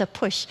it, with a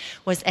push,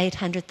 was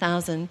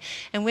 800,000.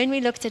 And when we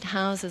looked at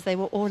houses, they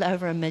were all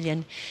over $1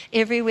 million.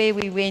 Everywhere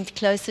we went,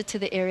 closer to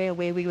the area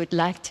where we would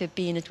like to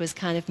be, and it was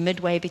kind of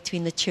midway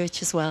between the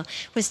church as well,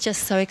 was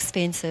just so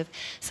expensive.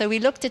 So we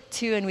looked at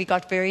 2, and we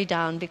got very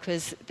down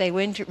because they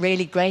weren't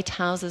really great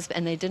houses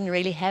and they didn't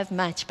really have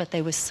much, but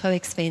they were so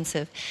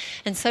expensive.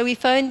 And so we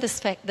phoned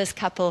this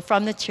couple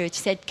from the church,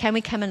 said, can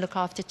we come and look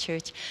after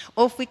church?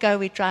 Off we go,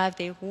 we drive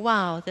there.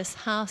 Wow, this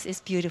house is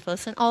beautiful.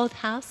 It's an old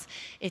house.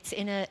 It's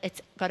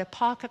got a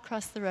park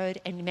across the road,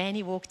 and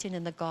Manny walked in,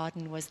 and the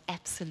garden was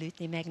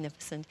absolutely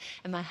magnificent.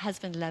 And my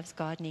husband loves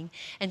gardening.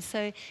 And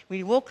so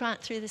we walked right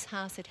through this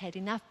house. It had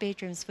enough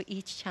bedrooms for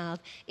each child.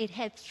 It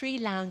had 3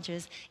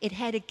 lounges. It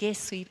had a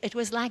guest suite. It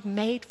was like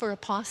made for a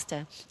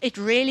pastor. It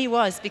really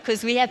was,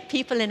 because we have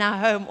people in our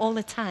home all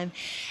the time.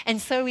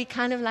 And so we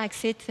kind of like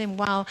said to them,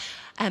 wow,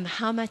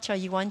 how much are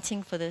you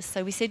wanting for this?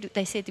 So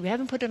they said, we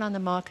haven't put it on the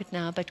market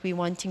now, but we're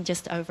wanting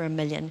just over $1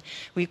 million.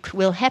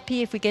 We're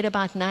happy if we get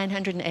about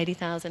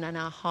 980,000, and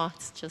our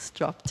hearts just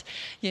dropped,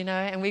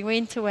 and we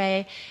went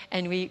away,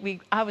 and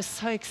I was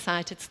so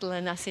excited still,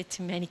 and I said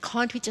to Manny,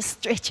 can't we just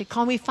stretch it?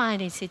 Can't we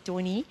find it? He said,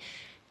 Dawnie,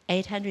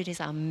 800 is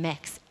our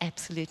max,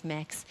 absolute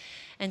max.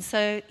 And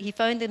so he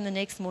phoned in the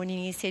next morning.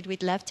 He said,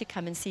 we'd love to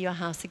come and see your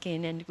house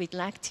again, and we'd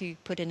like to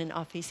put in an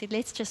offer. He said,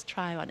 let's just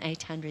try on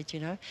 800,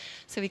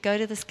 So we go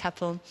to this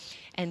couple,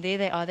 and there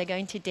they are. They're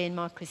going to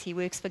Denmark because he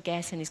works for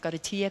gas, and he's got a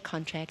 2-year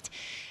contract.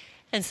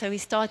 And so we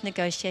start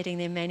negotiating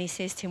them, and he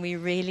says to him, we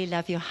really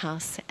love your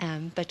house,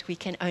 but we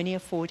can only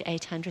afford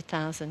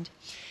 800,000.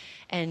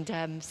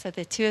 And so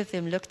the two of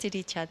them looked at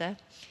each other,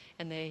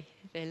 and they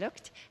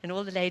looked, and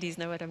all the ladies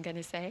know what I'm going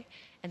to say,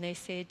 and they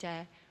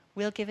said,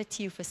 we'll give it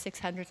to you for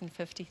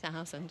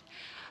 650,000.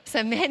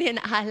 So Manny and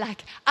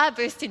I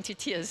burst into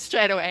tears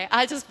straight away.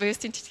 I just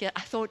burst into tears.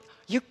 I thought,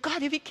 you've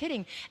got to be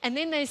kidding. And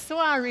then they saw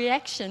our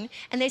reaction,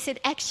 and they said,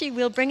 actually,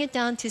 we'll bring it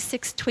down to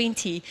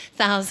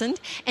 620,000,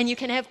 and you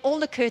can have all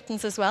the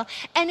curtains as well.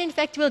 And in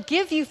fact, we'll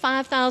give you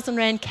 5,000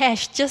 Rand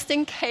cash just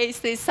in case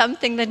there's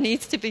something that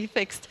needs to be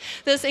fixed.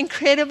 This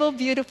incredible,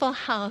 beautiful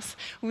house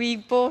we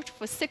bought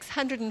for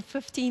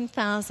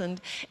 615,000.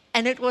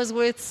 And it was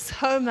worth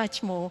so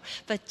much more.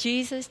 But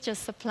Jesus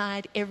just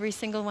supplied every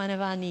single one of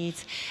our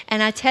needs.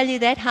 And I tell you,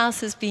 that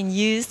house has been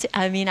used.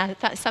 I mean,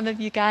 some of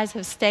you guys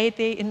have stayed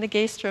there in the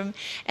guest room.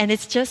 And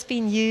it's just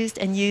been used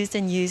and used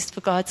and used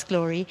for God's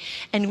glory.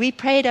 And we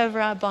prayed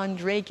over our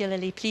bond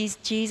regularly. Please,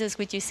 Jesus,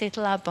 would you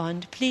settle our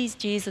bond? Please,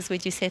 Jesus,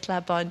 would you settle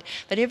our bond?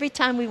 But every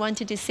time we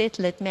wanted to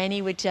settle it,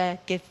 Manny would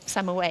give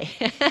some away.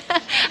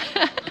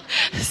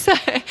 So,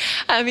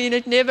 I mean,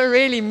 it never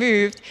really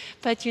moved.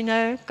 But you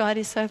know, God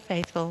is so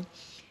faithful.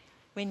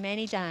 When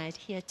Manny died,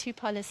 he had 2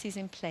 policies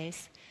in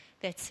place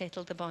that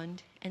settled the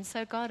bond. And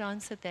so God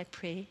answered that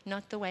prayer,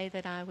 not the way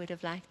that I would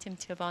have liked him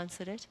to have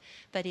answered it,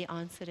 but he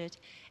answered it.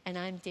 And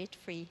I'm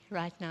debt-free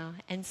right now.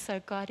 And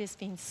so God has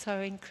been so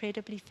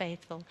incredibly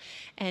faithful.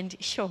 And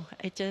sure,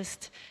 it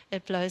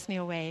blows me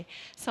away.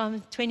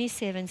 Psalm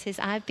 27 says,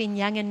 I've been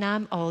young and now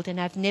I'm old, and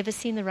I've never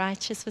seen the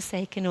righteous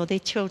forsaken or their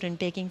children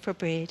begging for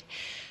bread.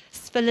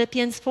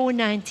 Philippians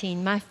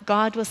 4:19, my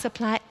God will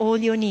supply all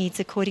your needs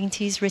according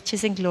to his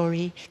riches and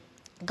glory.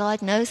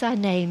 God knows our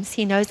names.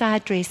 He knows our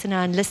address and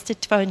our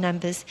enlisted phone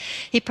numbers.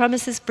 He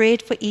promises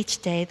bread for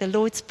each day. The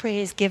Lord's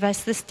prayers, give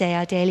us this day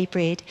our daily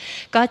bread.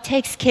 God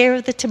takes care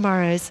of the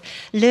tomorrows.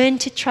 Learn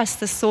to trust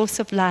the source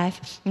of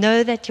life.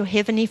 Know that your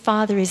heavenly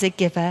Father is a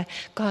giver.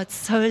 God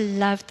so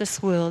loved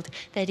this world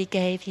that he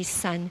gave his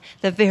Son,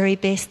 the very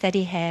best that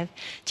he have.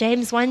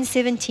 James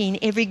 1:17,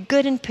 every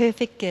good and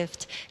perfect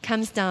gift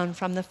comes down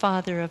from the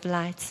Father of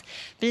lights.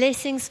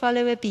 Blessings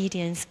follow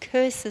obedience.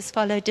 Curses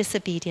follow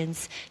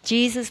disobedience.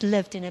 Jesus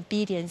lived in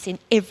obedience in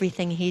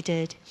everything he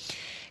did.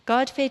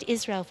 God fed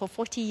Israel for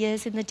 40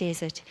 years in the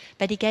desert,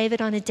 but he gave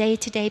it on a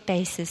day-to-day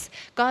basis.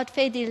 God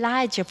fed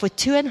Elijah for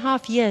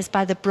 2.5 years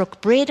by the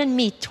brook, bread and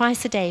meat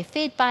twice a day,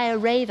 fed by a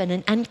raven,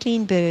 an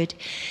unclean bird.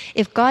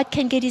 If God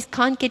can't get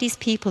his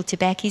people to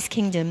back his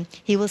kingdom,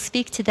 he will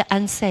speak to the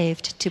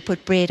unsaved to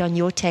put bread on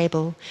your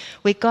table.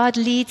 Where God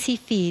leads, he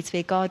feeds.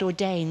 Where God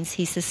ordains,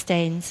 he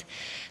sustains.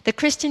 The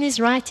Christian is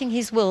writing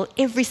his will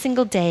every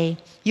single day.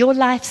 Your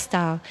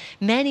lifestyle.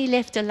 Manny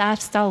left a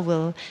lifestyle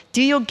will.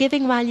 Do your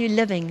giving while you're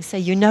living so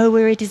you know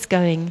where it is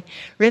going.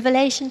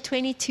 Revelation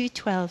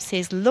 22:12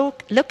 says,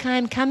 Look, I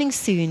am coming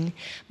soon.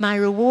 My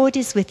reward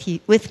is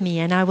with me,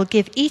 and I will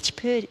give each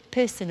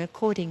person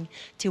according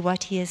to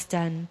what he has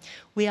done.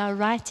 We are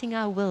writing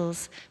our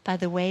wills by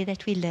the way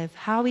that we live.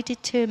 How we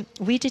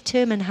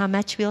determine how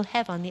much we'll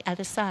have on the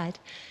other side.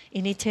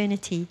 In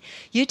eternity,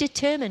 you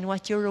determine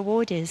what your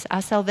reward is.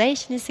 Our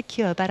salvation is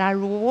secure, but our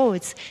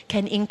rewards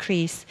can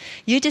increase.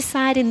 You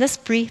decide in this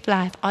brief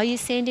life, are you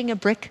sending a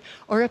brick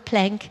or a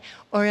plank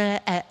or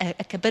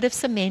a bit of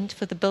cement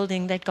for the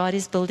building that God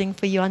is building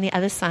for you on the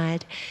other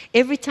side?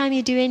 Every time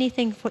you do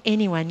anything for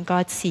anyone,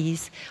 God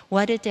sees.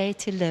 What a day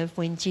to live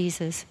when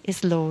Jesus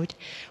is Lord.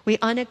 We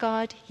honor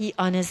God, he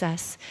honors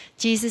us.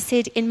 Jesus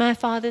said, in my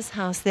Father's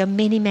house there are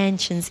many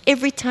mansions.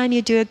 Every time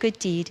you do a good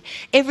deed,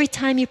 every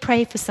time you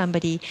pray for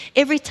somebody,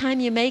 every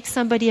time you make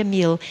somebody a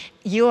meal,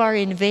 you are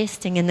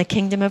investing in the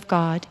kingdom of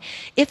God.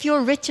 If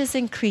your riches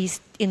increase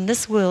in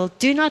this world,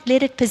 do not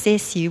let it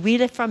possess you. We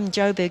live from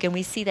Joburg, and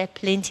we see that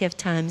plenty of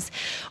times.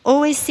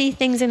 Always see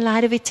things in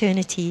light of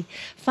eternity.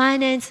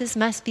 Finances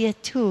must be a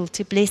tool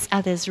to bless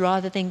others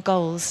rather than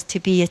goals to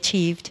be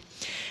achieved.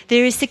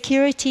 There is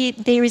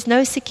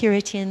no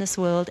security in this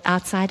world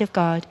outside of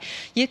God.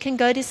 You can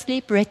go to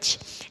sleep rich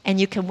and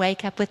you can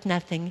wake up with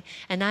nothing.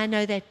 And I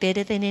know that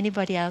better than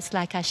anybody else,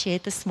 like I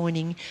shared this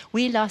morning.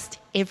 We lost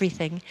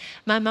everything.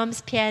 My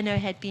mom's piano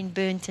had been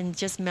burnt and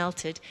just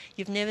melted.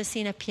 You've never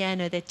seen a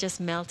piano that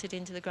just melted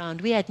into the ground.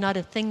 We had not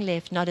a thing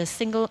left, not a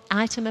single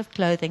item of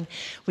clothing.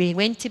 We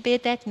went to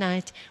bed that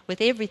night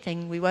with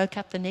everything. We woke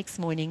up the next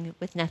morning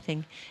with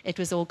nothing. It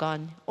was all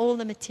gone. All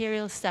the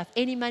material stuff,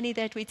 any money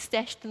that we'd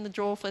stashed in the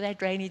drawer for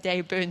that rainy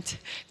day, burnt,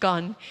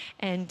 gone.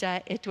 And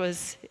it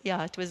was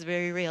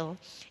very real.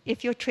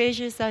 If your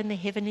treasures are in the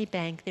heavenly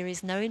bank, there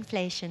is no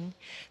inflation.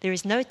 There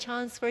is no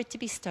chance for it to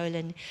be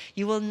stolen.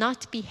 You will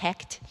not be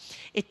hacked.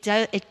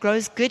 It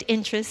grows good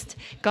interest.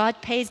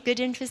 God pays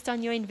good interest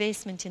on your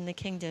investment in the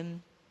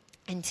kingdom.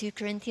 And 2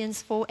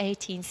 Corinthians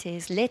 4:18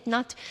 says, look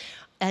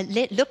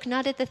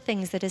not at the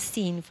things that are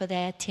seen, for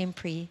they are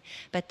temporary,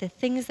 but the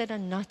things that are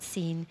not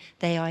seen,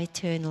 they are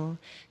eternal.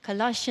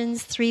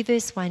 Colossians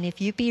 3:1,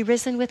 if you be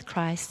risen with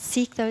Christ,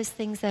 seek those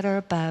things that are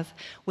above,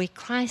 where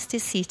Christ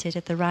is seated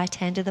at the right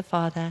hand of the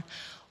Father.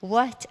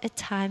 What a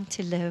time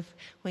to live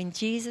when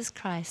Jesus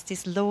Christ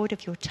is Lord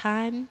of your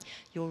time,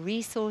 your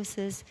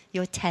resources,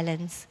 your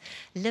talents.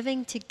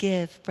 Living to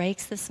give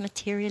breaks this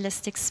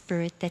materialistic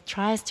spirit that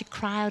tries to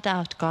crowd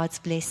out God's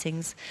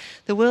blessings.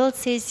 The world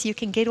says you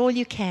can get all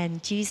you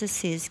can. Jesus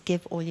says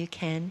give all you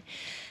can.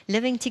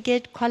 Living to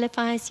give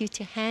qualifies you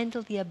to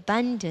handle the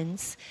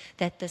abundance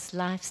that this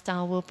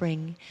lifestyle will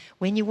bring.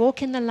 When you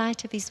walk in the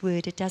light of His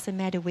Word, it doesn't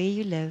matter where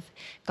you live.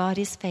 God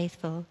is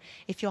faithful.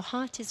 If your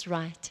heart is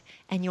right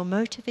and your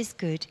motive is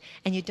good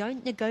and you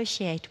don't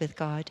negotiate with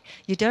God,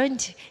 you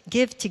don't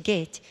give to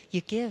get,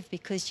 you give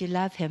because you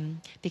love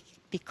Him,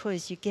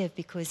 because you give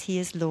because He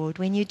is Lord.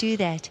 When you do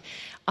that,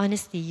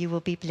 honestly, you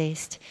will be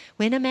blessed.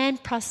 When a man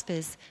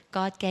prospers,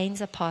 God gains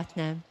a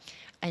partner,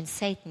 and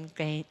Satan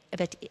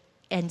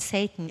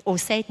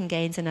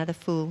gains another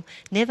fool.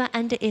 Never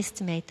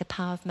underestimate the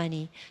power of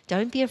money.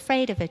 Don't be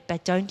afraid of it,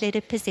 but don't let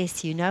it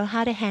possess you. Know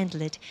how to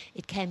handle it.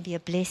 It can be a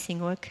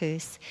blessing or a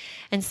curse.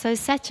 And so,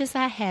 such as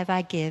I have,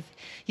 I give.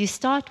 You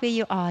start where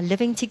you are.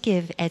 Living to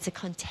give adds a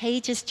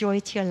contagious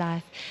joy to your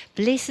life,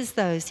 blesses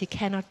those who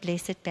cannot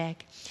bless it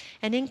back.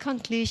 And in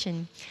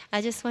conclusion,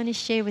 I just want to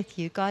share with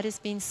you, God has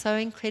been so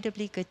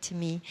incredibly good to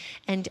me,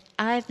 and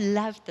I've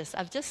loved this.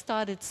 I've just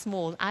started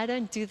small. I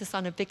don't do this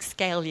on a big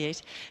scale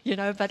yet,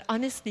 but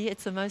honestly,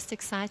 it's the most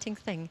exciting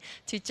thing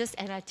to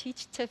and I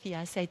teach Tiffy,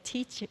 I say,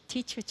 teach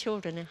your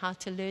children how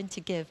to learn to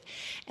give.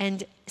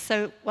 And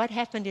so what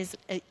happened is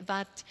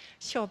about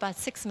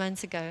 6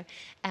 months ago,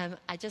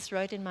 I just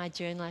wrote in my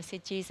journal, I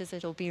said, Jesus,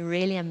 it'll be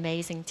really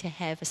amazing to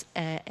have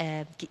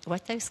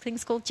what those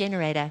things called?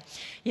 Generator.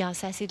 Yeah,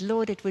 so I said,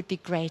 Lord, it would be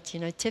great.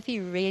 Tiffy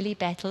really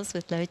battles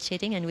with load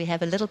shedding, and we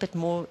have a little bit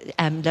more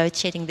load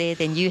shedding there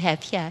than you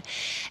have here.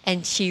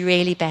 And she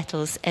really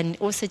battles. And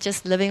also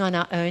just living on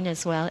our own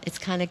as well, it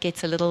kind of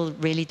gets a little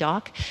really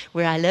dark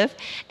where I live.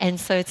 And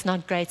so it's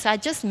not great. So I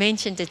just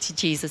mentioned it to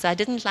Jesus. I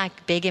didn't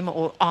beg him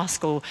or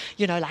ask or,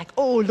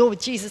 oh, Lord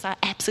Jesus, I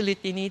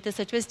absolutely need this.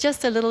 It was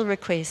just a little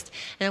request.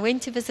 And I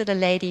went to visit a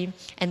lady,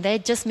 and they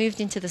had just moved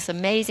into this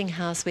amazing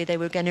house where they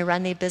were going to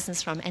run their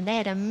business from. And they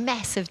had a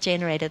massive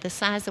generator, the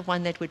size of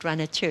one that would run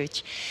a church.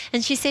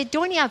 And she said,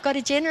 Dornie, I've got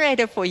a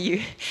generator for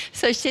you.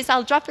 So she says,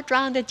 I'll drop it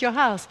round at your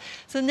house.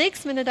 So the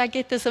next minute I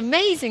get this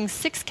amazing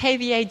 6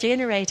 kVA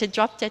generator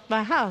dropped at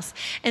my house.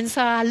 And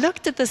so I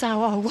looked at this,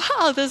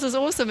 wow, this is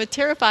awesome. It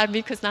terrified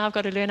me because now I've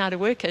got to learn how to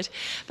work it.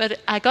 But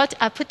I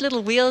put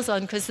little wheels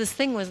on because this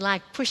thing was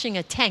like pushing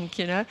a tank,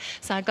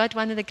 So I got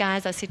one of the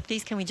guys, I said,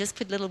 please, can we just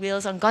put little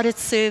wheels on? Got it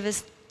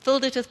serviced,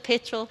 filled it with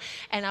petrol,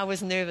 and I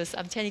was nervous.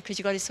 I'm telling you, because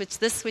you've got to switch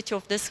this switch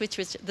off, this switch,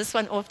 this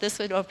one off, this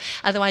one off,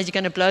 otherwise you're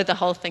going to blow the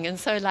whole thing. And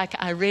so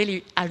I'd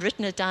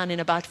written it down in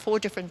about 4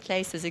 different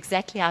places,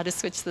 exactly how to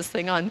switch this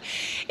thing on.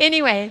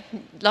 Anyway,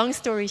 long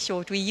story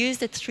short, we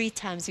used it 3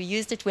 times. We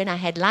used it when I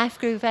had life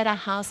group at our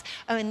house.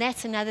 Oh, and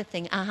that's another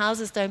thing. Our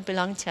houses don't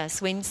belong to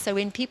us. So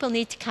when people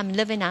need to come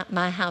live in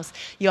my house,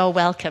 you're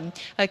welcome.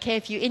 Okay,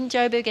 if you're in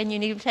Joburg and you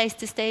need a place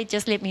to stay,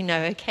 just let me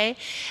know, okay?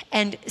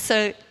 And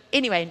so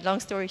anyway, long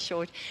story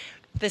short,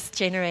 this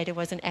generator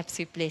was an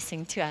absolute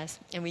blessing to us,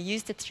 and we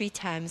used it 3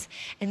 times.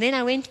 And then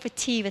I went for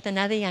tea with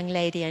another young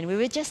lady, and we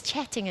were just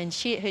chatting, and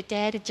her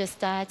dad had just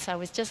died, so I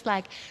was just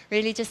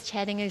really just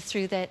chatting her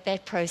through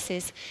that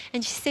process.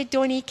 And she said,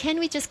 Dornie, can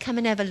we just come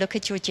and have a look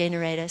at your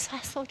generator? So I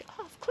thought,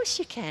 of course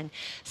you can.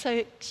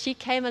 So she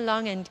came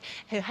along, and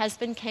her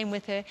husband came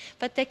with her,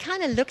 but they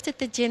kind of looked at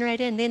the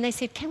generator, and then they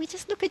said, can we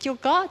just look at your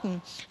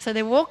garden? So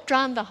they walked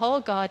around the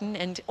whole garden,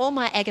 and all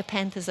my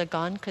agapanthus are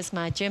gone because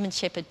my German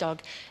Shepherd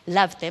dog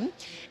loved them.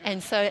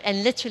 And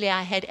literally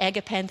I had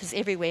agapanthus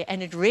everywhere,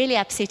 and it really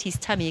upset his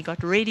tummy. He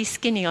got really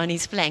skinny on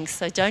his flanks.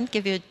 So don't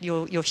give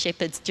your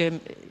shepherd's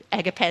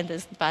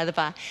agapanthus, by the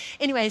by.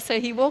 Anyway,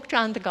 so he walked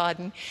around the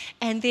garden,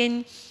 and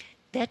then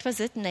that was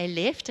it, and they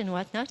left and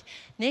whatnot.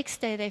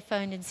 Next day they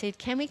phoned and said,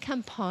 can we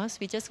come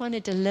past? We just want to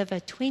deliver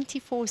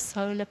 24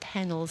 solar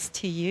panels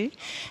to you.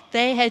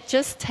 They had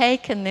just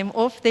taken them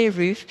off their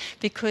roof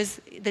because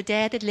the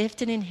dad had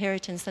left an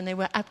inheritance, and they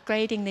were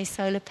upgrading their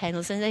solar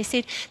panels. And they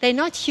said, they're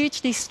not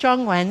hugely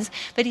strong ones,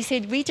 but he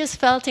said, we just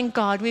felt in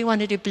God we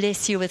wanted to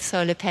bless you with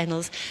solar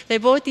panels. They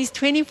bought these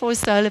 24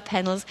 solar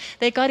panels.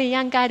 They got a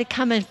young guy to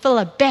come and fill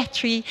a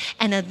battery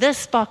and a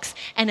this box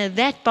and a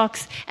that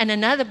box and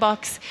another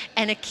box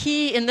and a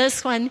key in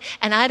this one,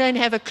 and I don't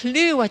have a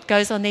clue what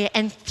goes on there,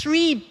 and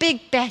 3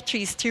 big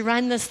batteries to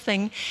run this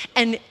thing.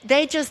 And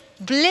they just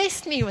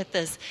blessed me with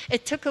this.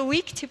 It took a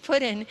week to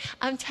put in.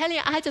 I'm telling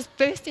you, I just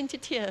burst into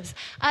tears.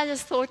 I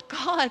just thought,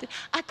 God,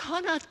 I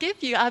cannot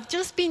give you. I've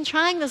just been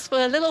trying this for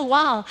a little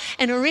while,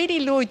 and already,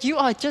 Lord, you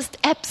are just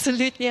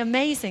absolutely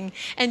amazing.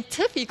 And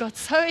Tiffy got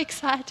so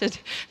excited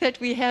that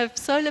we have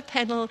solar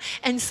panel,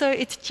 and so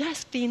it's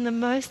just been the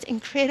most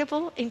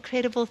incredible,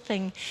 incredible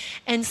thing.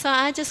 And so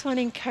I just want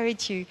to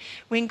encourage you,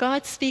 when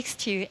God speaks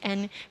to you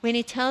and when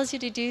He tells you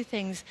to do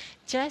things,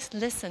 just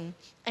listen.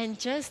 And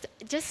just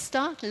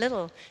start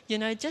little,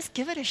 just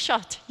give it a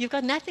shot. You've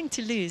got nothing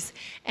to lose.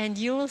 And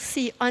you will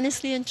see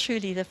honestly and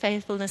truly the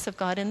faithfulness of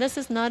God. And this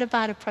is not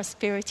about a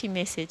prosperity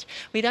message.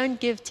 We don't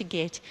give to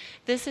get.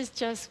 This is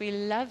just, we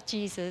love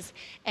Jesus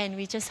and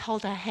we just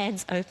hold our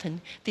hands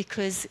open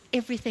because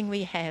everything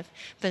we have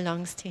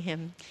belongs to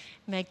him.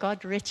 May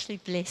God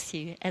richly bless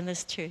you and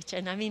this church.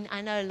 And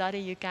I know a lot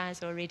of you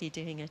guys are already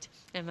doing it.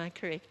 Am I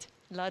correct?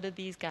 A lot of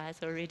these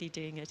guys are already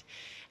doing it.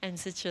 And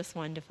so it's just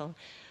wonderful.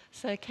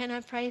 So can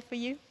I pray for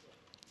you,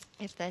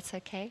 if that's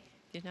okay?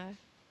 You can.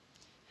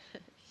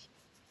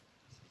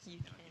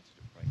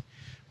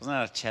 Wasn't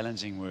that a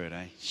challenging word,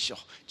 eh? Sure.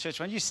 Church,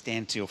 why don't you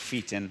stand to your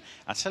feet? And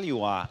I'll tell you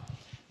why.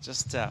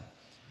 Just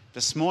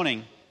this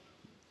morning,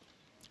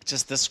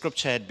 just this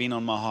scripture had been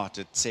on my heart.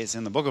 It says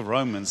in the book of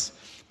Romans,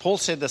 Paul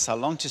said this, I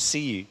long to see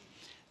you,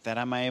 that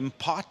I may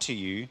impart to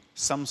you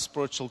some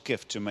spiritual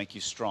gift to make you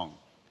strong.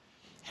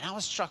 And I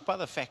was struck by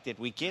the fact that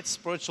we get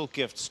spiritual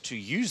gifts to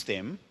use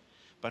them,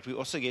 but we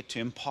also get to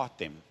impart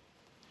them.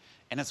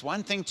 And it's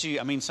one thing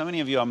so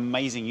many of you are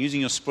amazing,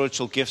 using your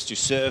spiritual gifts to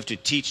serve, to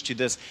teach, to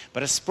this.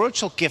 But a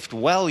spiritual gift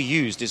well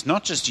used is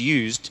not just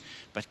used,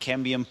 but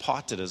can be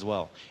imparted as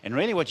well. And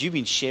really what you've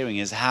been sharing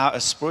is how a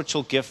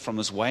spiritual gift from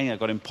this Wayne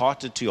got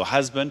imparted to your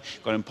husband,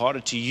 got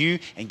imparted to you,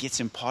 and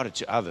gets imparted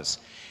to others.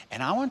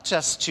 And I want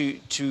us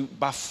to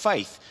by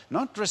faith,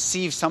 not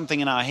receive something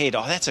in our head,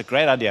 that's a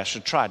great idea, I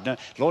should try it. No,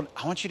 Lord,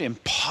 I want you to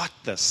impart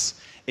this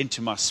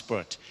into my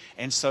spirit.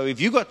 And so if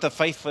you got the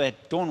faith for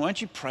that, Dawn, why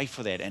don't you pray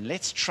for that? And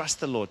let's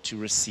trust the Lord to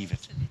receive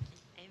it.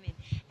 Amen.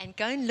 And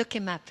go and look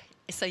him up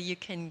so you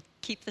can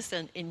keep this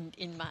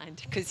in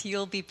mind, because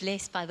you'll be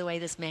blessed by the way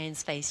this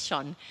man's face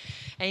shone.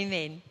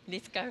 Amen.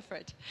 Let's go for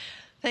it.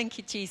 Thank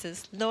you,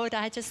 Jesus. Lord,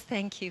 I just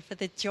thank you for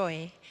the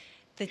joy,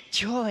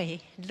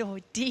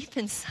 Lord, deep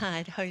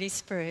inside, Holy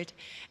Spirit,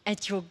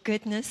 at your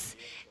goodness,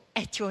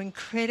 at your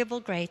incredible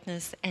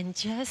greatness, and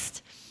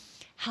just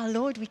how,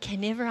 Lord, we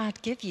can never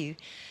outgive you.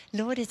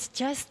 Lord, it's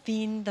just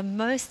been the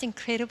most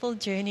incredible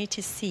journey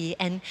to see.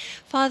 And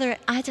Father,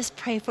 I just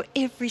pray for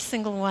every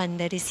single one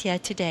that is here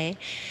today.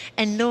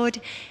 And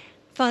Lord,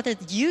 Father,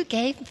 you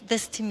gave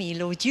this to me,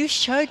 Lord. You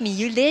showed me,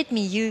 you led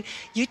me,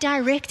 you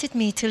directed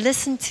me to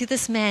listen to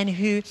this man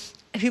who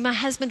my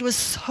husband was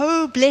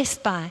so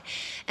blessed by.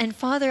 And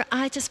Father,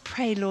 I just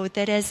pray, Lord,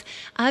 that as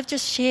I've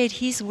just shared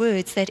his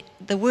words, that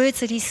the words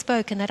that he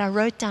spoke and that I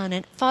wrote down,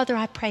 and Father,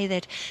 I pray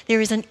that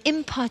there is an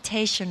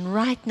impartation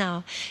right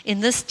now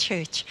in this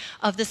church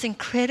of this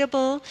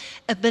incredible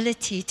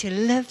ability to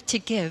live, to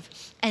give,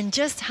 and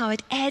just how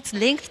it adds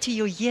length to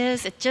your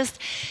years. It just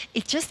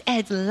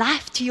adds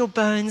life to your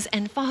bones.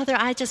 And Father,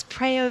 I just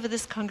pray over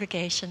this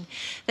congregation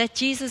that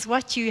Jesus,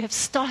 what you have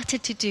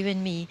started to do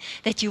in me,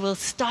 that you will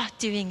start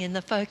doing in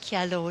the folk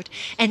here, Lord,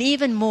 and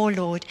even more,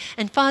 Lord.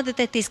 And Father,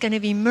 that there's going to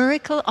be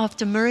miracle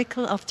after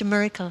miracle after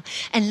miracle.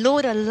 And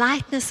Lord, a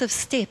lightness of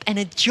step and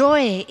a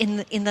joy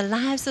in the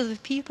lives of the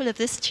people of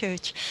this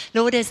church,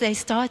 Lord, as they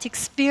start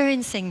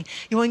experiencing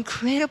your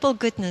incredible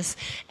goodness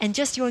and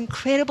just your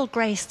incredible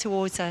grace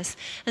towards us.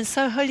 And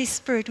so, Holy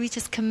Spirit, we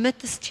just commit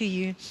this to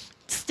you.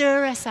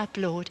 Stir us up,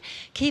 Lord.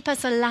 Keep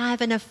us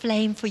alive and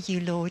aflame for you,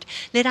 Lord.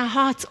 Let our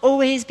hearts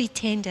always be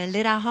tender.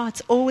 Let our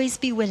hearts always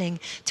be willing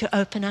to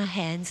open our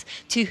hands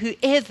to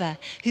whoever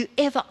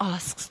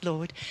asks,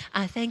 Lord.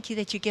 I thank you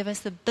that you give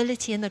us the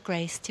ability and the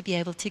grace to be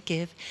able to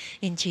give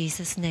in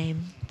Jesus'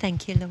 name.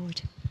 Thank you,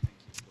 Lord.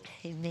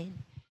 Amen.